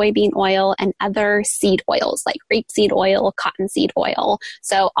oil, soybean oil, and other seed oils like rapeseed oil, cottonseed oil.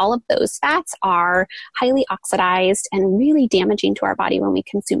 So all of those fats are highly oxidized and really damaging to our body when we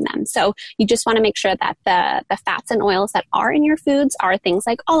consume them. So you just want to make sure that the fats and oils that are in your foods are things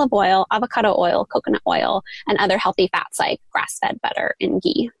like olive oil, avocado oil, coconut oil, and other healthy fats like grass-fed butter and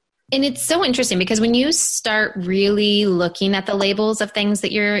ghee. And it's so interesting because when you start really looking at the labels of things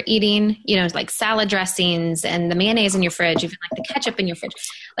that you're eating, like salad dressings and the mayonnaise in your fridge, even like the ketchup in your fridge,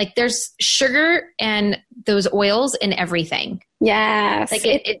 like there's sugar and those oils in everything. Yes. Like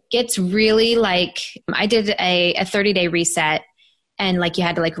it gets really like, I did a 30-day reset, and like you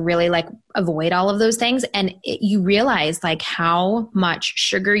had to like really like avoid all of those things. And you realize like how much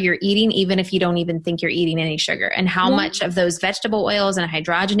sugar you're eating, even if you don't even think you're eating any sugar, and how much of those vegetable oils and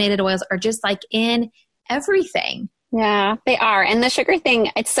hydrogenated oils are just like in everything. Yeah, they are. And the sugar thing,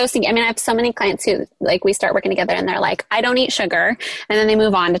 it's so sneaky. I mean, I have so many clients who like, we start working together and they're like, I don't eat sugar. And then they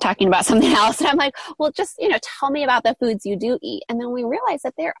move on to talking about something else. And I'm like, well, just, tell me about the foods you do eat. And then we realize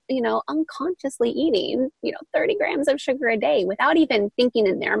that they're, unconsciously eating, 30 grams of sugar a day without even thinking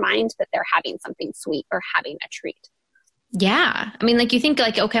in their mind that they're having something sweet or having a treat. Yeah. I mean, like you think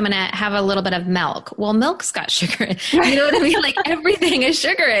like, okay, I'm going to have a little bit of milk. Well, milk's got sugar in it. You know what I mean? Like everything is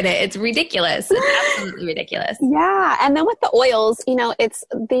sugar in it. It's ridiculous. It's absolutely ridiculous. Yeah. And then with the oils,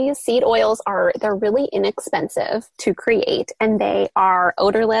 these seed oils they're really inexpensive to create, and they are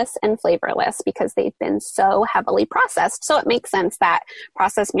odorless and flavorless because they've been so heavily processed. So it makes sense that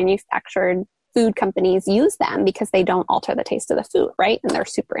processed manufactured food companies use them because they don't alter the taste of the food, right? And they're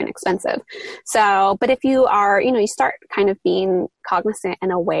super inexpensive. So, but if you are, you start kind of being cognizant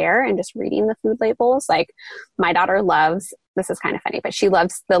and aware and just reading the food labels, like my daughter loves, this is kind of funny, but she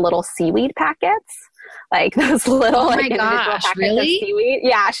loves the little seaweed packets, like those little individual packets really? of seaweed.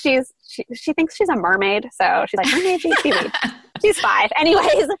 Yeah, she thinks she's a mermaid. So she's like, mermaids eat seaweed. She's 5.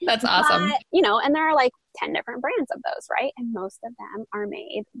 Anyways. That's awesome. But, and there are like 10 different brands of those, right? And most of them are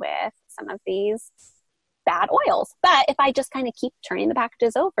made with some of these bad oils. But if I just kind of keep turning the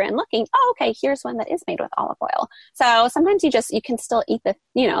packages over and looking, okay, here's one that is made with olive oil. So sometimes you can still eat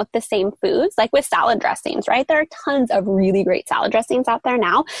the same foods, like with salad dressings, right? There are tons of really great salad dressings out there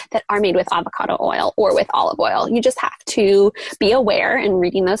now that are made with avocado oil or with olive oil. You just have to be aware and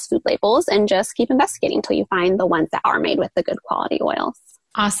reading those food labels and just keep investigating until you find the ones that are made with the good quality oils.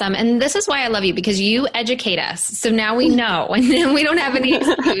 Awesome. And this is why I love you, because you educate us. So now we know, and we don't have any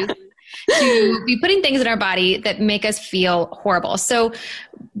excuse to be putting things in our body that make us feel horrible. So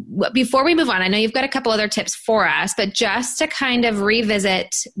before we move on, I know you've got a couple other tips for us, but just to kind of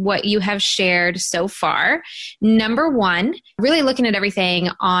revisit what you have shared so far. Number 1, really looking at everything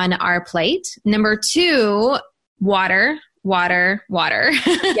on our plate. Number 2, water.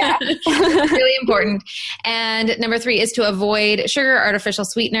 Yeah. Really important. And number 3 is to avoid sugar, artificial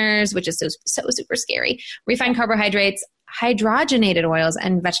sweeteners, which is so super scary, refined carbohydrates, hydrogenated oils,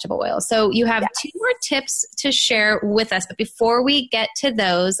 and vegetable oils. So you have 2 more tips to share with us. But before we get to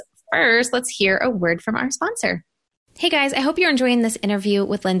those, first, let's hear a word from our sponsor. Hey guys, I hope you're enjoying this interview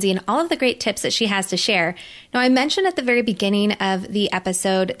with Lindsay and all of the great tips that she has to share. Now, I mentioned at the very beginning of the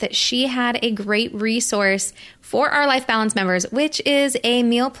episode that she had a great resource for our Life Balance members, which is a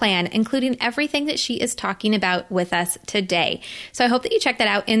meal plan, including everything that she is talking about with us today. So I hope that you check that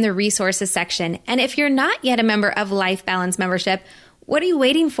out in the resources section. And if you're not yet a member of Life Balance membership, what are you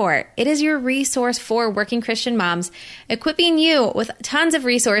waiting for? It is your resource for working Christian moms, equipping you with tons of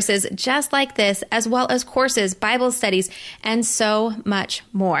resources just like this, as well as courses, Bible studies, and so much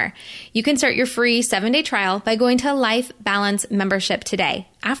more. You can start your free 7-day trial by going to Life Balance membership today.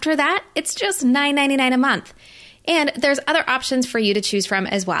 After that, it's just $9.99 a month. And there's other options for you to choose from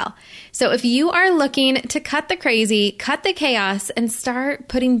as well. So if you are looking to cut the crazy, cut the chaos, and start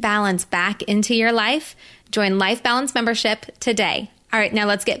putting balance back into your life, join Life Balance membership today. All right, now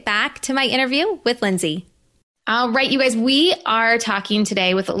let's get back to my interview with Lindsay. All right, you guys, we are talking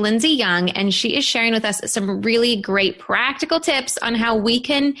today with Lindsay Young, and she is sharing with us some really great practical tips on how we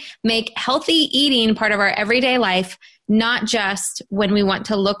can make healthy eating part of our everyday life, not just when we want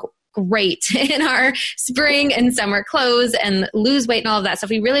to look great in our spring and summer clothes and lose weight and all of that stuff.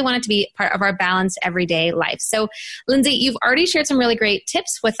 We really want it to be part of our balanced everyday life. So Lindsay, you've already shared some really great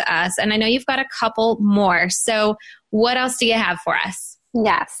tips with us, and I know you've got a couple more. So what else do you have for us?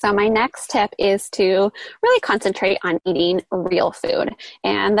 Yes. So my next tip is to really concentrate on eating real food.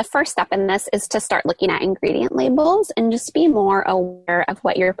 And the first step in this is to start looking at ingredient labels and just be more aware of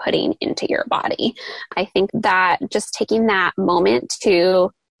what you're putting into your body. I think that just taking that moment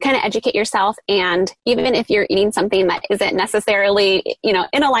to kind of educate yourself, and even if you're eating something that isn't necessarily,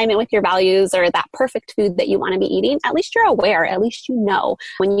 in alignment with your values or that perfect food that you want to be eating, at least you're aware, at least you know.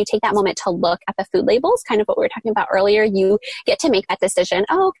 When you take that moment to look at the food labels, kind of what we were talking about earlier, you get to make that decision.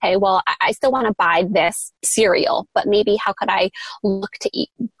 Oh, okay, well, I still want to buy this cereal, but maybe how could I look to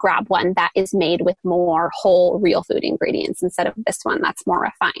grab one that is made with more whole, real food ingredients instead of this one that's more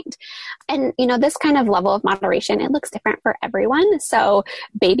refined. And, this kind of level of moderation, it looks different for everyone. So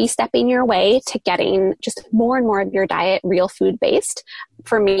baby stepping your way to getting just more and more of your diet real food based.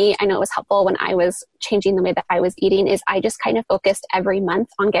 For me, I know it was helpful when I was changing the way that I was eating is I just kind of focused every month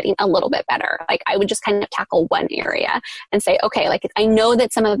on getting a little bit better. Like I would just kind of tackle one area and say, okay, like I know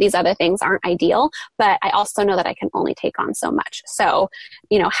that some of these other things aren't ideal, but I also know that I can only take on so much. So,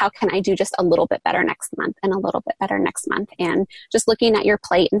 how can I do just a little bit better next month and a little bit better next month? And just looking at your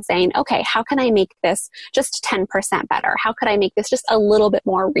plate and saying, okay, how can I make this just 10% better? How could I make this just a little bit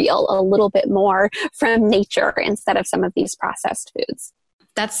more real, a little bit more from nature instead of some of these processed foods?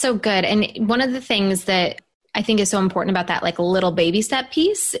 That's so good. And one of the things that I think is so important about that, like little baby step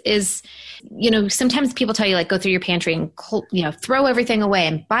piece is, sometimes people tell you like, go through your pantry and, throw everything away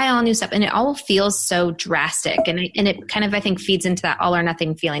and buy all new stuff. And it all feels so drastic. And it kind of, I think, feeds into that all or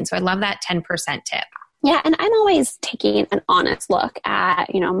nothing feeling. So I love that 10% tip. Yeah. And I'm always taking an honest look at,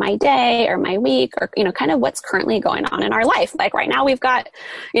 my day or my week or, kind of what's currently going on in our life. Like right now we've got,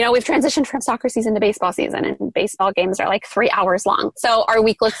 we've transitioned from soccer season to baseball season, and baseball games are like 3 hours long. So our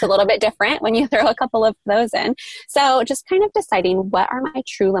week looks a little bit different when you throw a couple of those in. So just kind of deciding what are my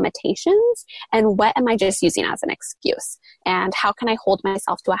true limitations and what am I just using as an excuse, and how can I hold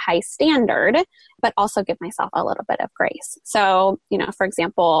myself to a high standard, but also give myself a little bit of grace. So, for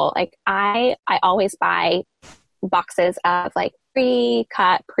example, like I always buy boxes of like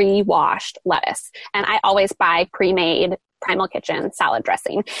pre-cut, pre-washed lettuce. And I always buy pre-made Primal Kitchen salad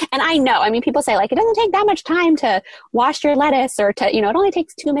dressing. And I know, people say like, it doesn't take that much time to wash your lettuce or to, it only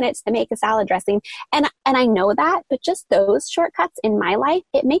takes 2 minutes to make a salad dressing. And I know that, but just those shortcuts in my life,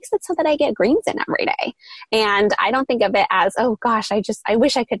 it makes it so that I get greens in every day. And I don't think of it as, oh gosh, I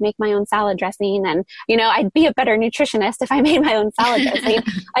wish I could make my own salad dressing. And, I'd be a better nutritionist if I made my own salad dressing.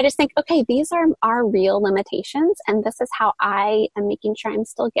 I just think, okay, these are our real limitations. And this is how I am making sure I'm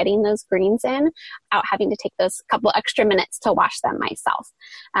still getting those greens in without having to take those couple extra minutes to wash them myself.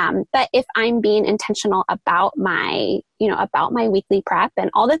 But if I'm being intentional about my weekly prep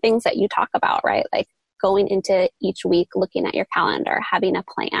and all the things that you talk about, right? Like going into each week, looking at your calendar, having a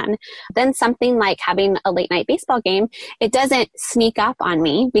plan, then something like having a late night baseball game, it doesn't sneak up on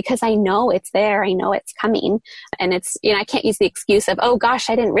me because I know it's there. I know it's coming. And it's, I can't use the excuse of, oh gosh,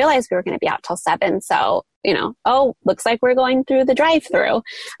 I didn't realize we were going to be out till 7. So, oh, looks like we're going through the drive-through.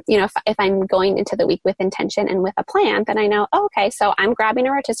 If I'm going into the week with intention and with a plan, then I know, oh, okay, so I'm grabbing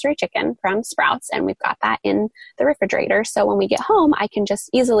a rotisserie chicken from Sprouts and we've got that in the refrigerator. So when we get home, I can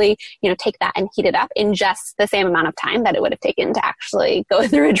just easily, take that and heat it up in just the same amount of time that it would have taken to actually go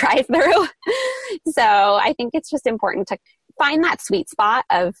through a drive-through. So I think it's just important to find that sweet spot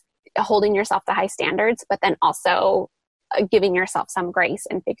of holding yourself to high standards, but then also giving yourself some grace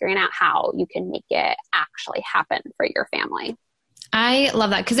and figuring out how you can make it actually happen for your family. I love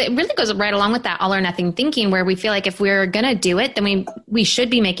that because it really goes right along with that all or nothing thinking where we feel like if we're going to do it, then we should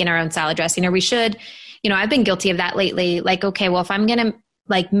be making our own salad dressing, or we should, I've been guilty of that lately. Like, okay, well, if I'm going to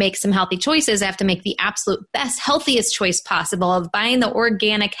like make some healthy choices, I have to make the absolute best, healthiest choice possible of buying the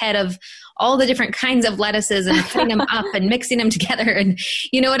organic head of all the different kinds of lettuces and cutting them up and mixing them together. And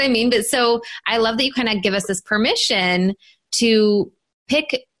you know what I mean? But so I love that you kind of give us this permission to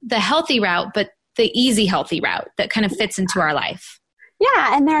pick the healthy route, but the easy healthy route that kind of fits into our life.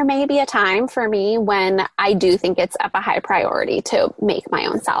 Yeah. And there may be a time for me when I do think it's of a high priority to make my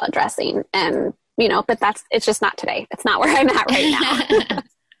own salad dressing. And, but it's just not today. It's not where I'm at right now.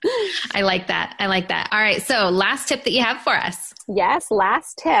 I like that. All right. So last tip that you have for us. Yes,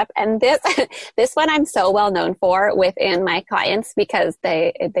 last tip. And this one I'm so well known for within my clients because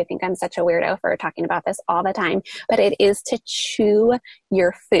they think I'm such a weirdo for talking about this all the time, but it is to chew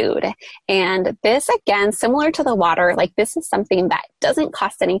your food. And this, again, similar to the water, like this is something that doesn't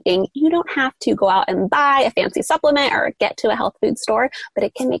cost anything. You don't have to go out and buy a fancy supplement or get to a health food store, but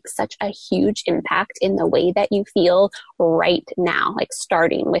it can make such a huge impact in the way that you feel right now, like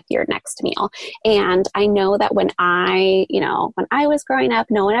starting with your next meal. And I know that when I was growing up,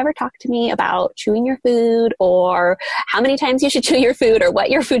 no one ever talked to me about chewing your food or how many times you should chew your food or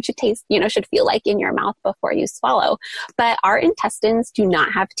what your food should taste, should feel like in your mouth before you swallow. But our intestines do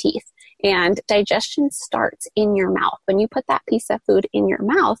not have teeth. And digestion starts in your mouth. When you put that piece of food in your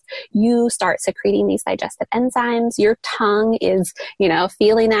mouth, you start secreting these digestive enzymes. Your tongue is,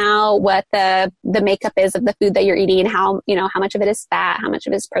 feeling out what the makeup is of the food that you're eating, how much of it is fat, how much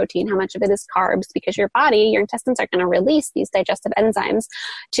of it is protein, how much of it is carbs, because your intestines are going to release these digestive enzymes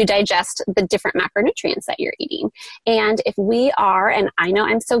to digest the different macronutrients that you're eating. And if we are, and I know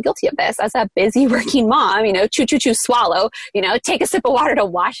I'm so guilty of this as a busy working mom, chew, swallow, take a sip of water to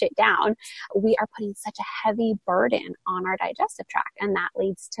wash it down. down, we are putting such a heavy burden on our digestive tract. And that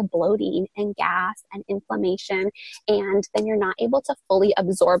leads to bloating and gas and inflammation. And then you're not able to fully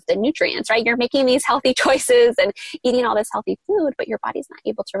absorb the nutrients, right? You're making these healthy choices and eating all this healthy food, but your body's not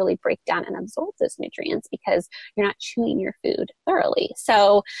able to really break down and absorb those nutrients because you're not chewing your food thoroughly.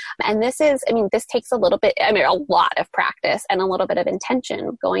 So, and this takes a lot of practice and a little bit of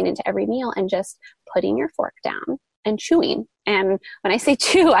intention going into every meal and just putting your fork down and chewing. And when I say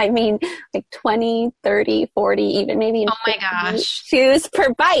chew, I mean like 20, 30, 40, even maybe oh my gosh, chews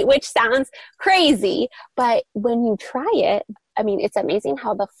per bite, which sounds crazy. But when you try it, it's amazing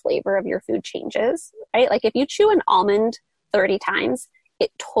how the flavor of your food changes, right? Like if you chew an almond 30 times,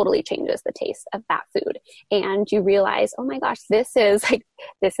 it totally changes the taste of that food. And you realize, oh my gosh, this is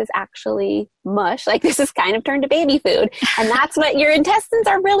actually mush. Like this is kind of turned to baby food. And that's what your intestines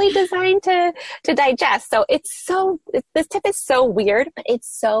are really designed to digest. So this tip is so weird, but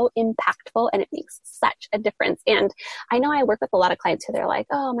it's so impactful and it makes such a difference. And I know I work with a lot of clients who they're like,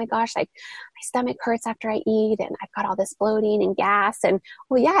 oh my gosh, like my stomach hurts after I eat and I've got all this bloating and gas. And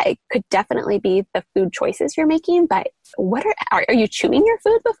well, yeah, it could definitely be the food choices you're making, but are you chewing your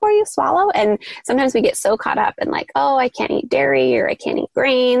food before you swallow? And sometimes we get so caught up in like, oh, I can't eat dairy or I can't eat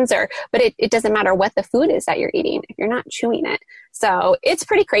grains but it doesn't matter what the food is that you're eating if you're not chewing it. So it's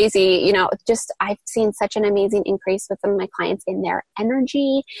pretty crazy. I've seen such an amazing increase with some of my clients in their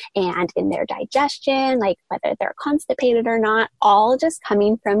energy and in their digestion, like whether they're constipated or not, all just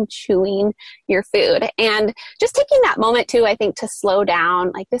coming from chewing your food. And just taking that moment too, I think, to slow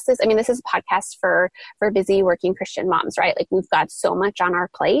down. Like this is a podcast for busy working Christian moms, right? Like we've got so much on our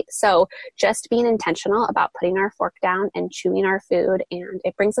plate. So just being intentional about putting our fork down and chewing our food. And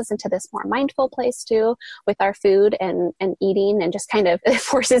it brings us into this more mindful place too with our food and eating, and just kind of it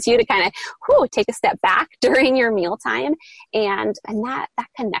forces you to kind of take a step back during your mealtime. And that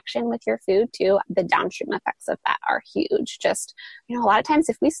connection with your food too, the downstream effects of that are huge. Just, a lot of times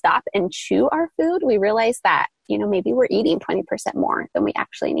if we stop and chew our food, we realize that, maybe we're eating 20% more than we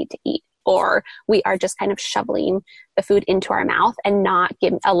actually need to eat. Or we are just kind of shoveling the food into our mouth and not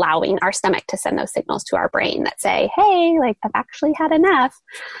allowing our stomach to send those signals to our brain that say, hey, like I've actually had enough.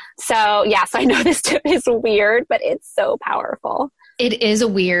 So yes, I know this tip is weird, but it's so powerful. It is a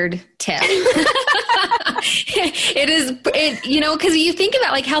weird tip. It is, because you think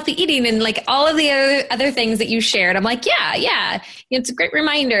about like healthy eating and like all of the other things that you shared. I'm like, yeah, it's a great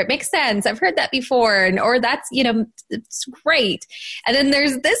reminder. It makes sense. I've heard that before. Or that's, it's great. And then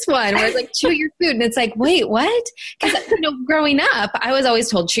there's this one where it's like, chew your food. And it's like, wait, what? Because, growing up, I was always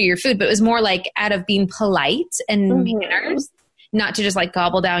told chew your food, but it was more like out of being polite and manners, not to just like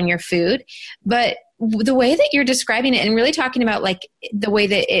gobble down your food. But the way that you're describing it and really talking about like the way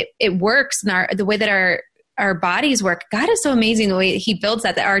that it works and the way that our bodies work, God is so amazing the way that he builds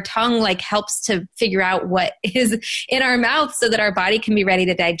that our tongue like helps to figure out what is in our mouth so that our body can be ready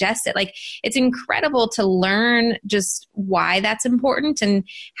to digest it. Like it's incredible to learn just why that's important and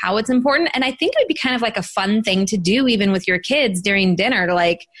how it's important. And I think it would be kind of like a fun thing to do even with your kids during dinner to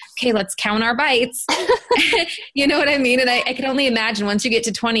like, okay, let's count our bites. You know what I mean? And I can only imagine once you get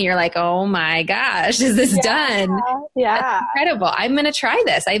to 20, you're like, oh my gosh, is this done? Yeah. That's incredible. I'm going to try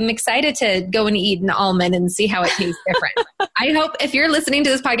this. I'm excited to go and eat an almond and see how it tastes different. I hope if you're listening to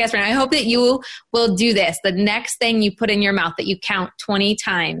this podcast right now, I hope that you will do this. The next thing you put in your mouth that you count 20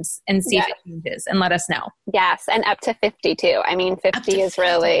 times and see if it changes and let us know. Yes. And up to 50 too. 50 is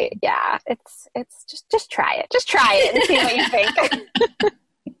really, it's just try it. Just try it and see what you think.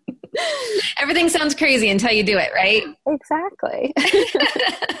 Everything sounds crazy until you do it, right? Exactly.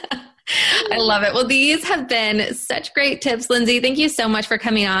 I love it. Well, these have been such great tips, Lindsay. Thank you so much for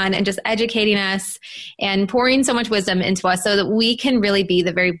coming on and just educating us and pouring so much wisdom into us so that we can really be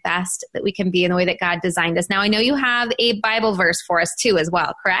the very best that we can be in the way that God designed us. Now, I know you have a Bible verse for us too as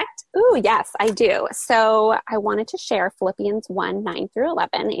well, correct? Ooh, yes, I do. So I wanted to share Philippians 1, 9 through 11.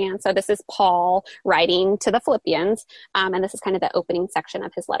 And so this is Paul writing to the Philippians. And this is kind of the opening section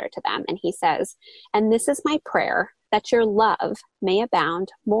of his letter to them. And he says, "And this is my prayer, that your love may abound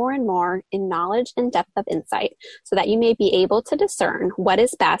more and more in knowledge and depth of insight, so that you may be able to discern what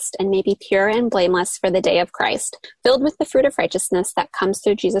is best and may be pure and blameless for the day of Christ, filled with the fruit of righteousness that comes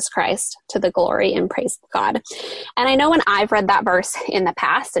through Jesus Christ, to the glory and praise of God." And I know when I've read that verse in the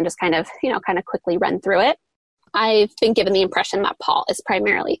past and just kind of quickly run through it, I've been given the impression that Paul is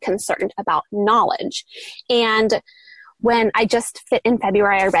primarily concerned about knowledge. And in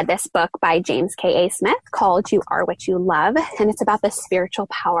February, I read this book by James K.A. Smith called You Are What You Love. And it's about the spiritual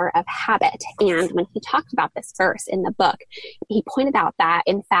power of habit. And when he talked about this verse in the book, he pointed out that,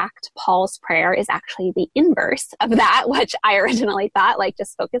 in fact, Paul's prayer is actually the inverse of that, which I originally thought like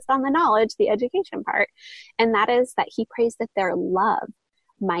just focused on the knowledge, the education part. And that is that he prays that their love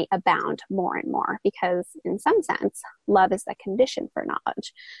might abound more and more, because in some sense, love is the condition for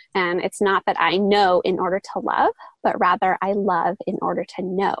knowledge. And it's not that I know in order to love, but rather I love in order to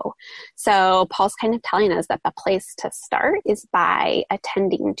know. So Paul's kind of telling us that the place to start is by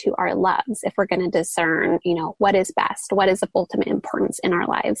attending to our loves if we're going to discern, what is best, what is of ultimate importance in our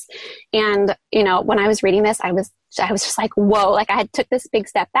lives. And, when I was reading this, I was just like, whoa, like I took this big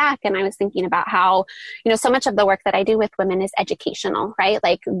step back, and I was thinking about how, so much of the work that I do with women is educational, right?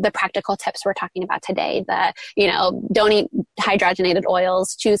 Like the practical tips we're talking about today, don't eat hydrogenated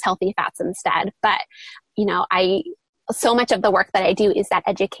oils, choose healthy fats instead. But, so much of the work that I do is that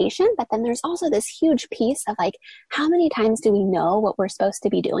education, but then there's also this huge piece of like, how many times do we know what we're supposed to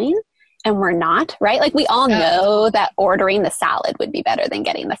be doing? And we're not, right? Like we all know that ordering the salad would be better than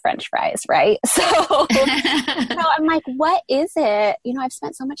getting the French fries, right? So, I'm like, what is it? I've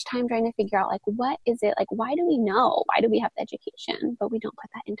spent so much time trying to figure out like, what is it? Like, why do we know? Why do we have the education, but we don't put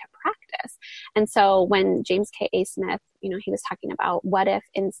that into practice? And so when James K.A. Smith, he was talking about what if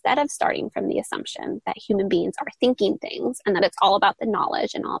instead of starting from the assumption that human beings are thinking things and that it's all about the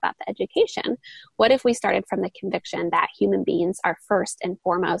knowledge and all about the education, what if we started from the conviction that human beings are first and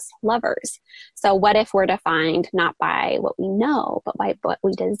foremost lovers? So what if we're defined not by what we know, but by what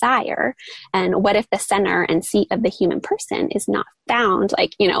we desire? And what if the center and seat of the human person is not found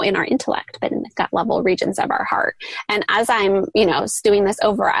in our intellect, but in the gut level regions of our heart? And as I'm, stewing this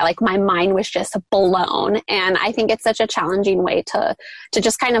over, my mind was just blown. And I think it's such a challenging way to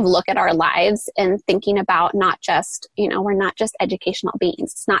just kind of look at our lives and thinking about not just, we're not just educational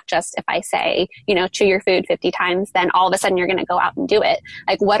beings. It's not just if I say, chew your food 50 times, then all of a sudden you're going to go out and do it.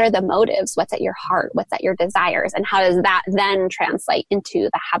 Like, what are the motives? What's at your heart? What's at your desires? And how does that then translate into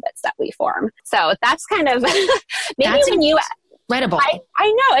the habits that we form? So that's kind of incredible.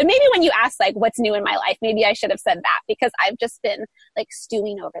 I know. And maybe when you ask what's new in my life, maybe I should have said that, because I've just been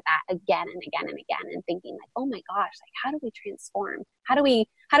stewing over that again and again and again and thinking oh my gosh, how do we transform? How do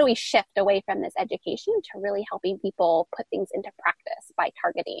we shift away from this education to really helping people put things into practice by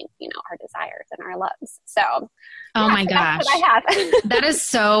targeting, our desires and our loves? So, my gosh, that's what I have. That is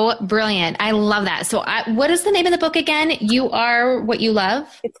so brilliant. I love that. So what is the name of the book again? You Are What You Love?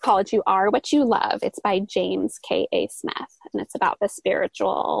 It's called You Are What You Love. It's by James K.A. Smith, and it's about the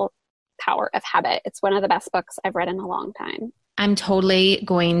spiritual power of habit. It's one of the best books I've read in a long time. I'm totally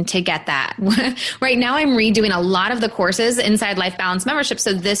going to get that. Right now I'm redoing a lot of the courses inside Life Balance membership.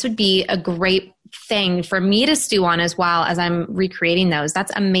 So this would be a great thing for me to stew on as well as I'm recreating those.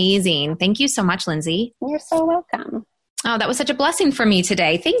 That's amazing. Thank you so much, Lindsay. You're so welcome. Oh, that was such a blessing for me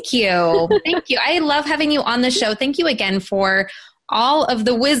today. Thank you. Thank you. I love having you on the show. Thank you again for all of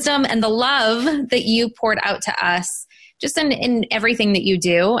the wisdom and the love that you poured out to us just in everything that you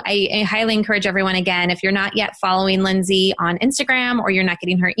do. I highly encourage everyone, again, if you're not yet following Lindsay on Instagram or you're not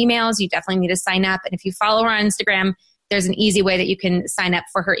getting her emails, you definitely need to sign up. And if you follow her on Instagram, there's an easy way that you can sign up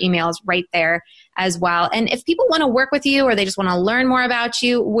for her emails right there as well. And if people want to work with you or they just want to learn more about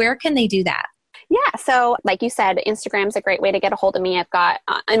you, where can they do that? Yeah. So like you said, Instagram's a great way to get a hold of me. I've got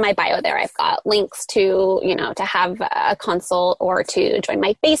in my bio there, I've got links to, to have a consult or to join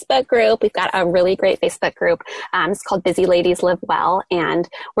my Facebook group. We've got a really great Facebook group. It's called Busy Ladies Live Well. And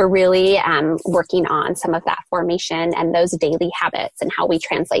we're really working on some of that formation and those daily habits and how we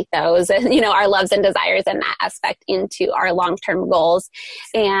translate those, our loves and desires in that aspect into our long-term goals.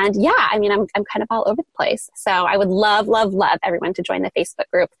 And yeah, I'm kind of all over the place. So I would love, love, love everyone to join the Facebook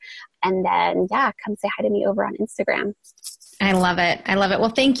group. And then, come say hi to me over on Instagram. I love it. I love it. Well,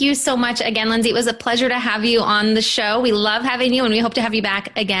 thank you so much again, Lindsay. It was a pleasure to have you on the show. We love having you, and we hope to have you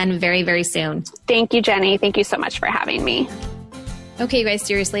back again very, very soon. Thank you, Jenny. Thank you so much for having me. Okay, you guys,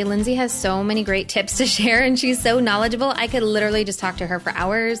 seriously, Lindsay has so many great tips to share, and she's so knowledgeable. I could literally just talk to her for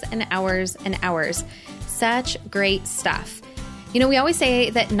hours and hours and hours. Such great stuff. We always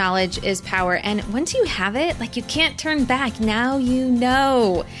say that knowledge is power, and once you have it, you can't turn back. Now you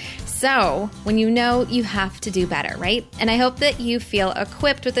know. So when you know, you have to do better, right? And I hope that you feel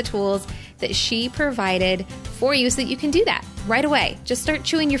equipped with the tools that she provided for you so that you can do that right away. Just start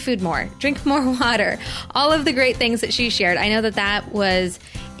chewing your food more, drink more water, all of the great things that she shared. I know that that was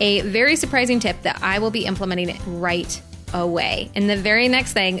a very surprising tip that I will be implementing it right away in the very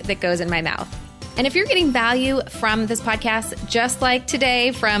next thing that goes in my mouth. And if you're getting value from this podcast, just like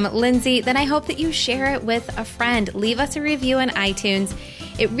today from Lindsay, then I hope that you share it with a friend. Leave us a review on iTunes.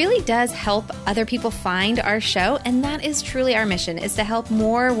 It really does help other people find our show. And that is truly our mission, is to help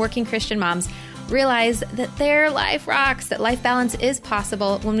more working Christian moms realize that their life rocks, that life balance is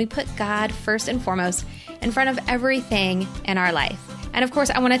possible when we put God first and foremost in front of everything in our life. And of course,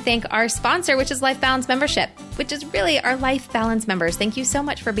 I want to thank our sponsor, which is Life Balance Membership, which is really our Life Balance members. Thank you so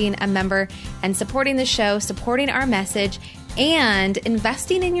much for being a member and supporting the show, supporting our message, and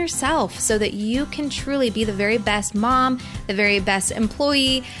investing in yourself so that you can truly be the very best mom, the very best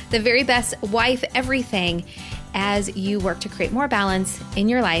employee, the very best wife, everything, as you work to create more balance in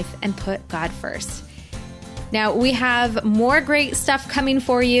your life and put God first. Now, we have more great stuff coming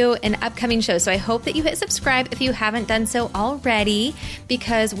for you in upcoming shows, so I hope that you hit subscribe if you haven't done so already,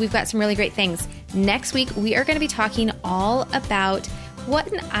 because we've got some really great things. Next week, we are going to be talking all about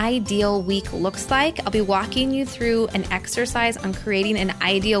what an ideal week looks like. I'll be walking you through an exercise on creating an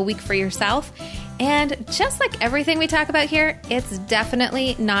ideal week for yourself. And just like everything we talk about here, it's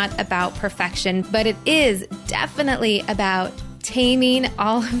definitely not about perfection, but it is definitely about taming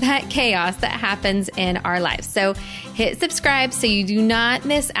all of that chaos that happens in our lives. So hit subscribe so you do not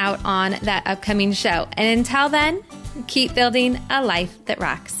miss out on that upcoming show. And until then, keep building a life that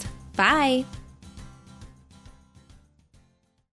rocks. Bye.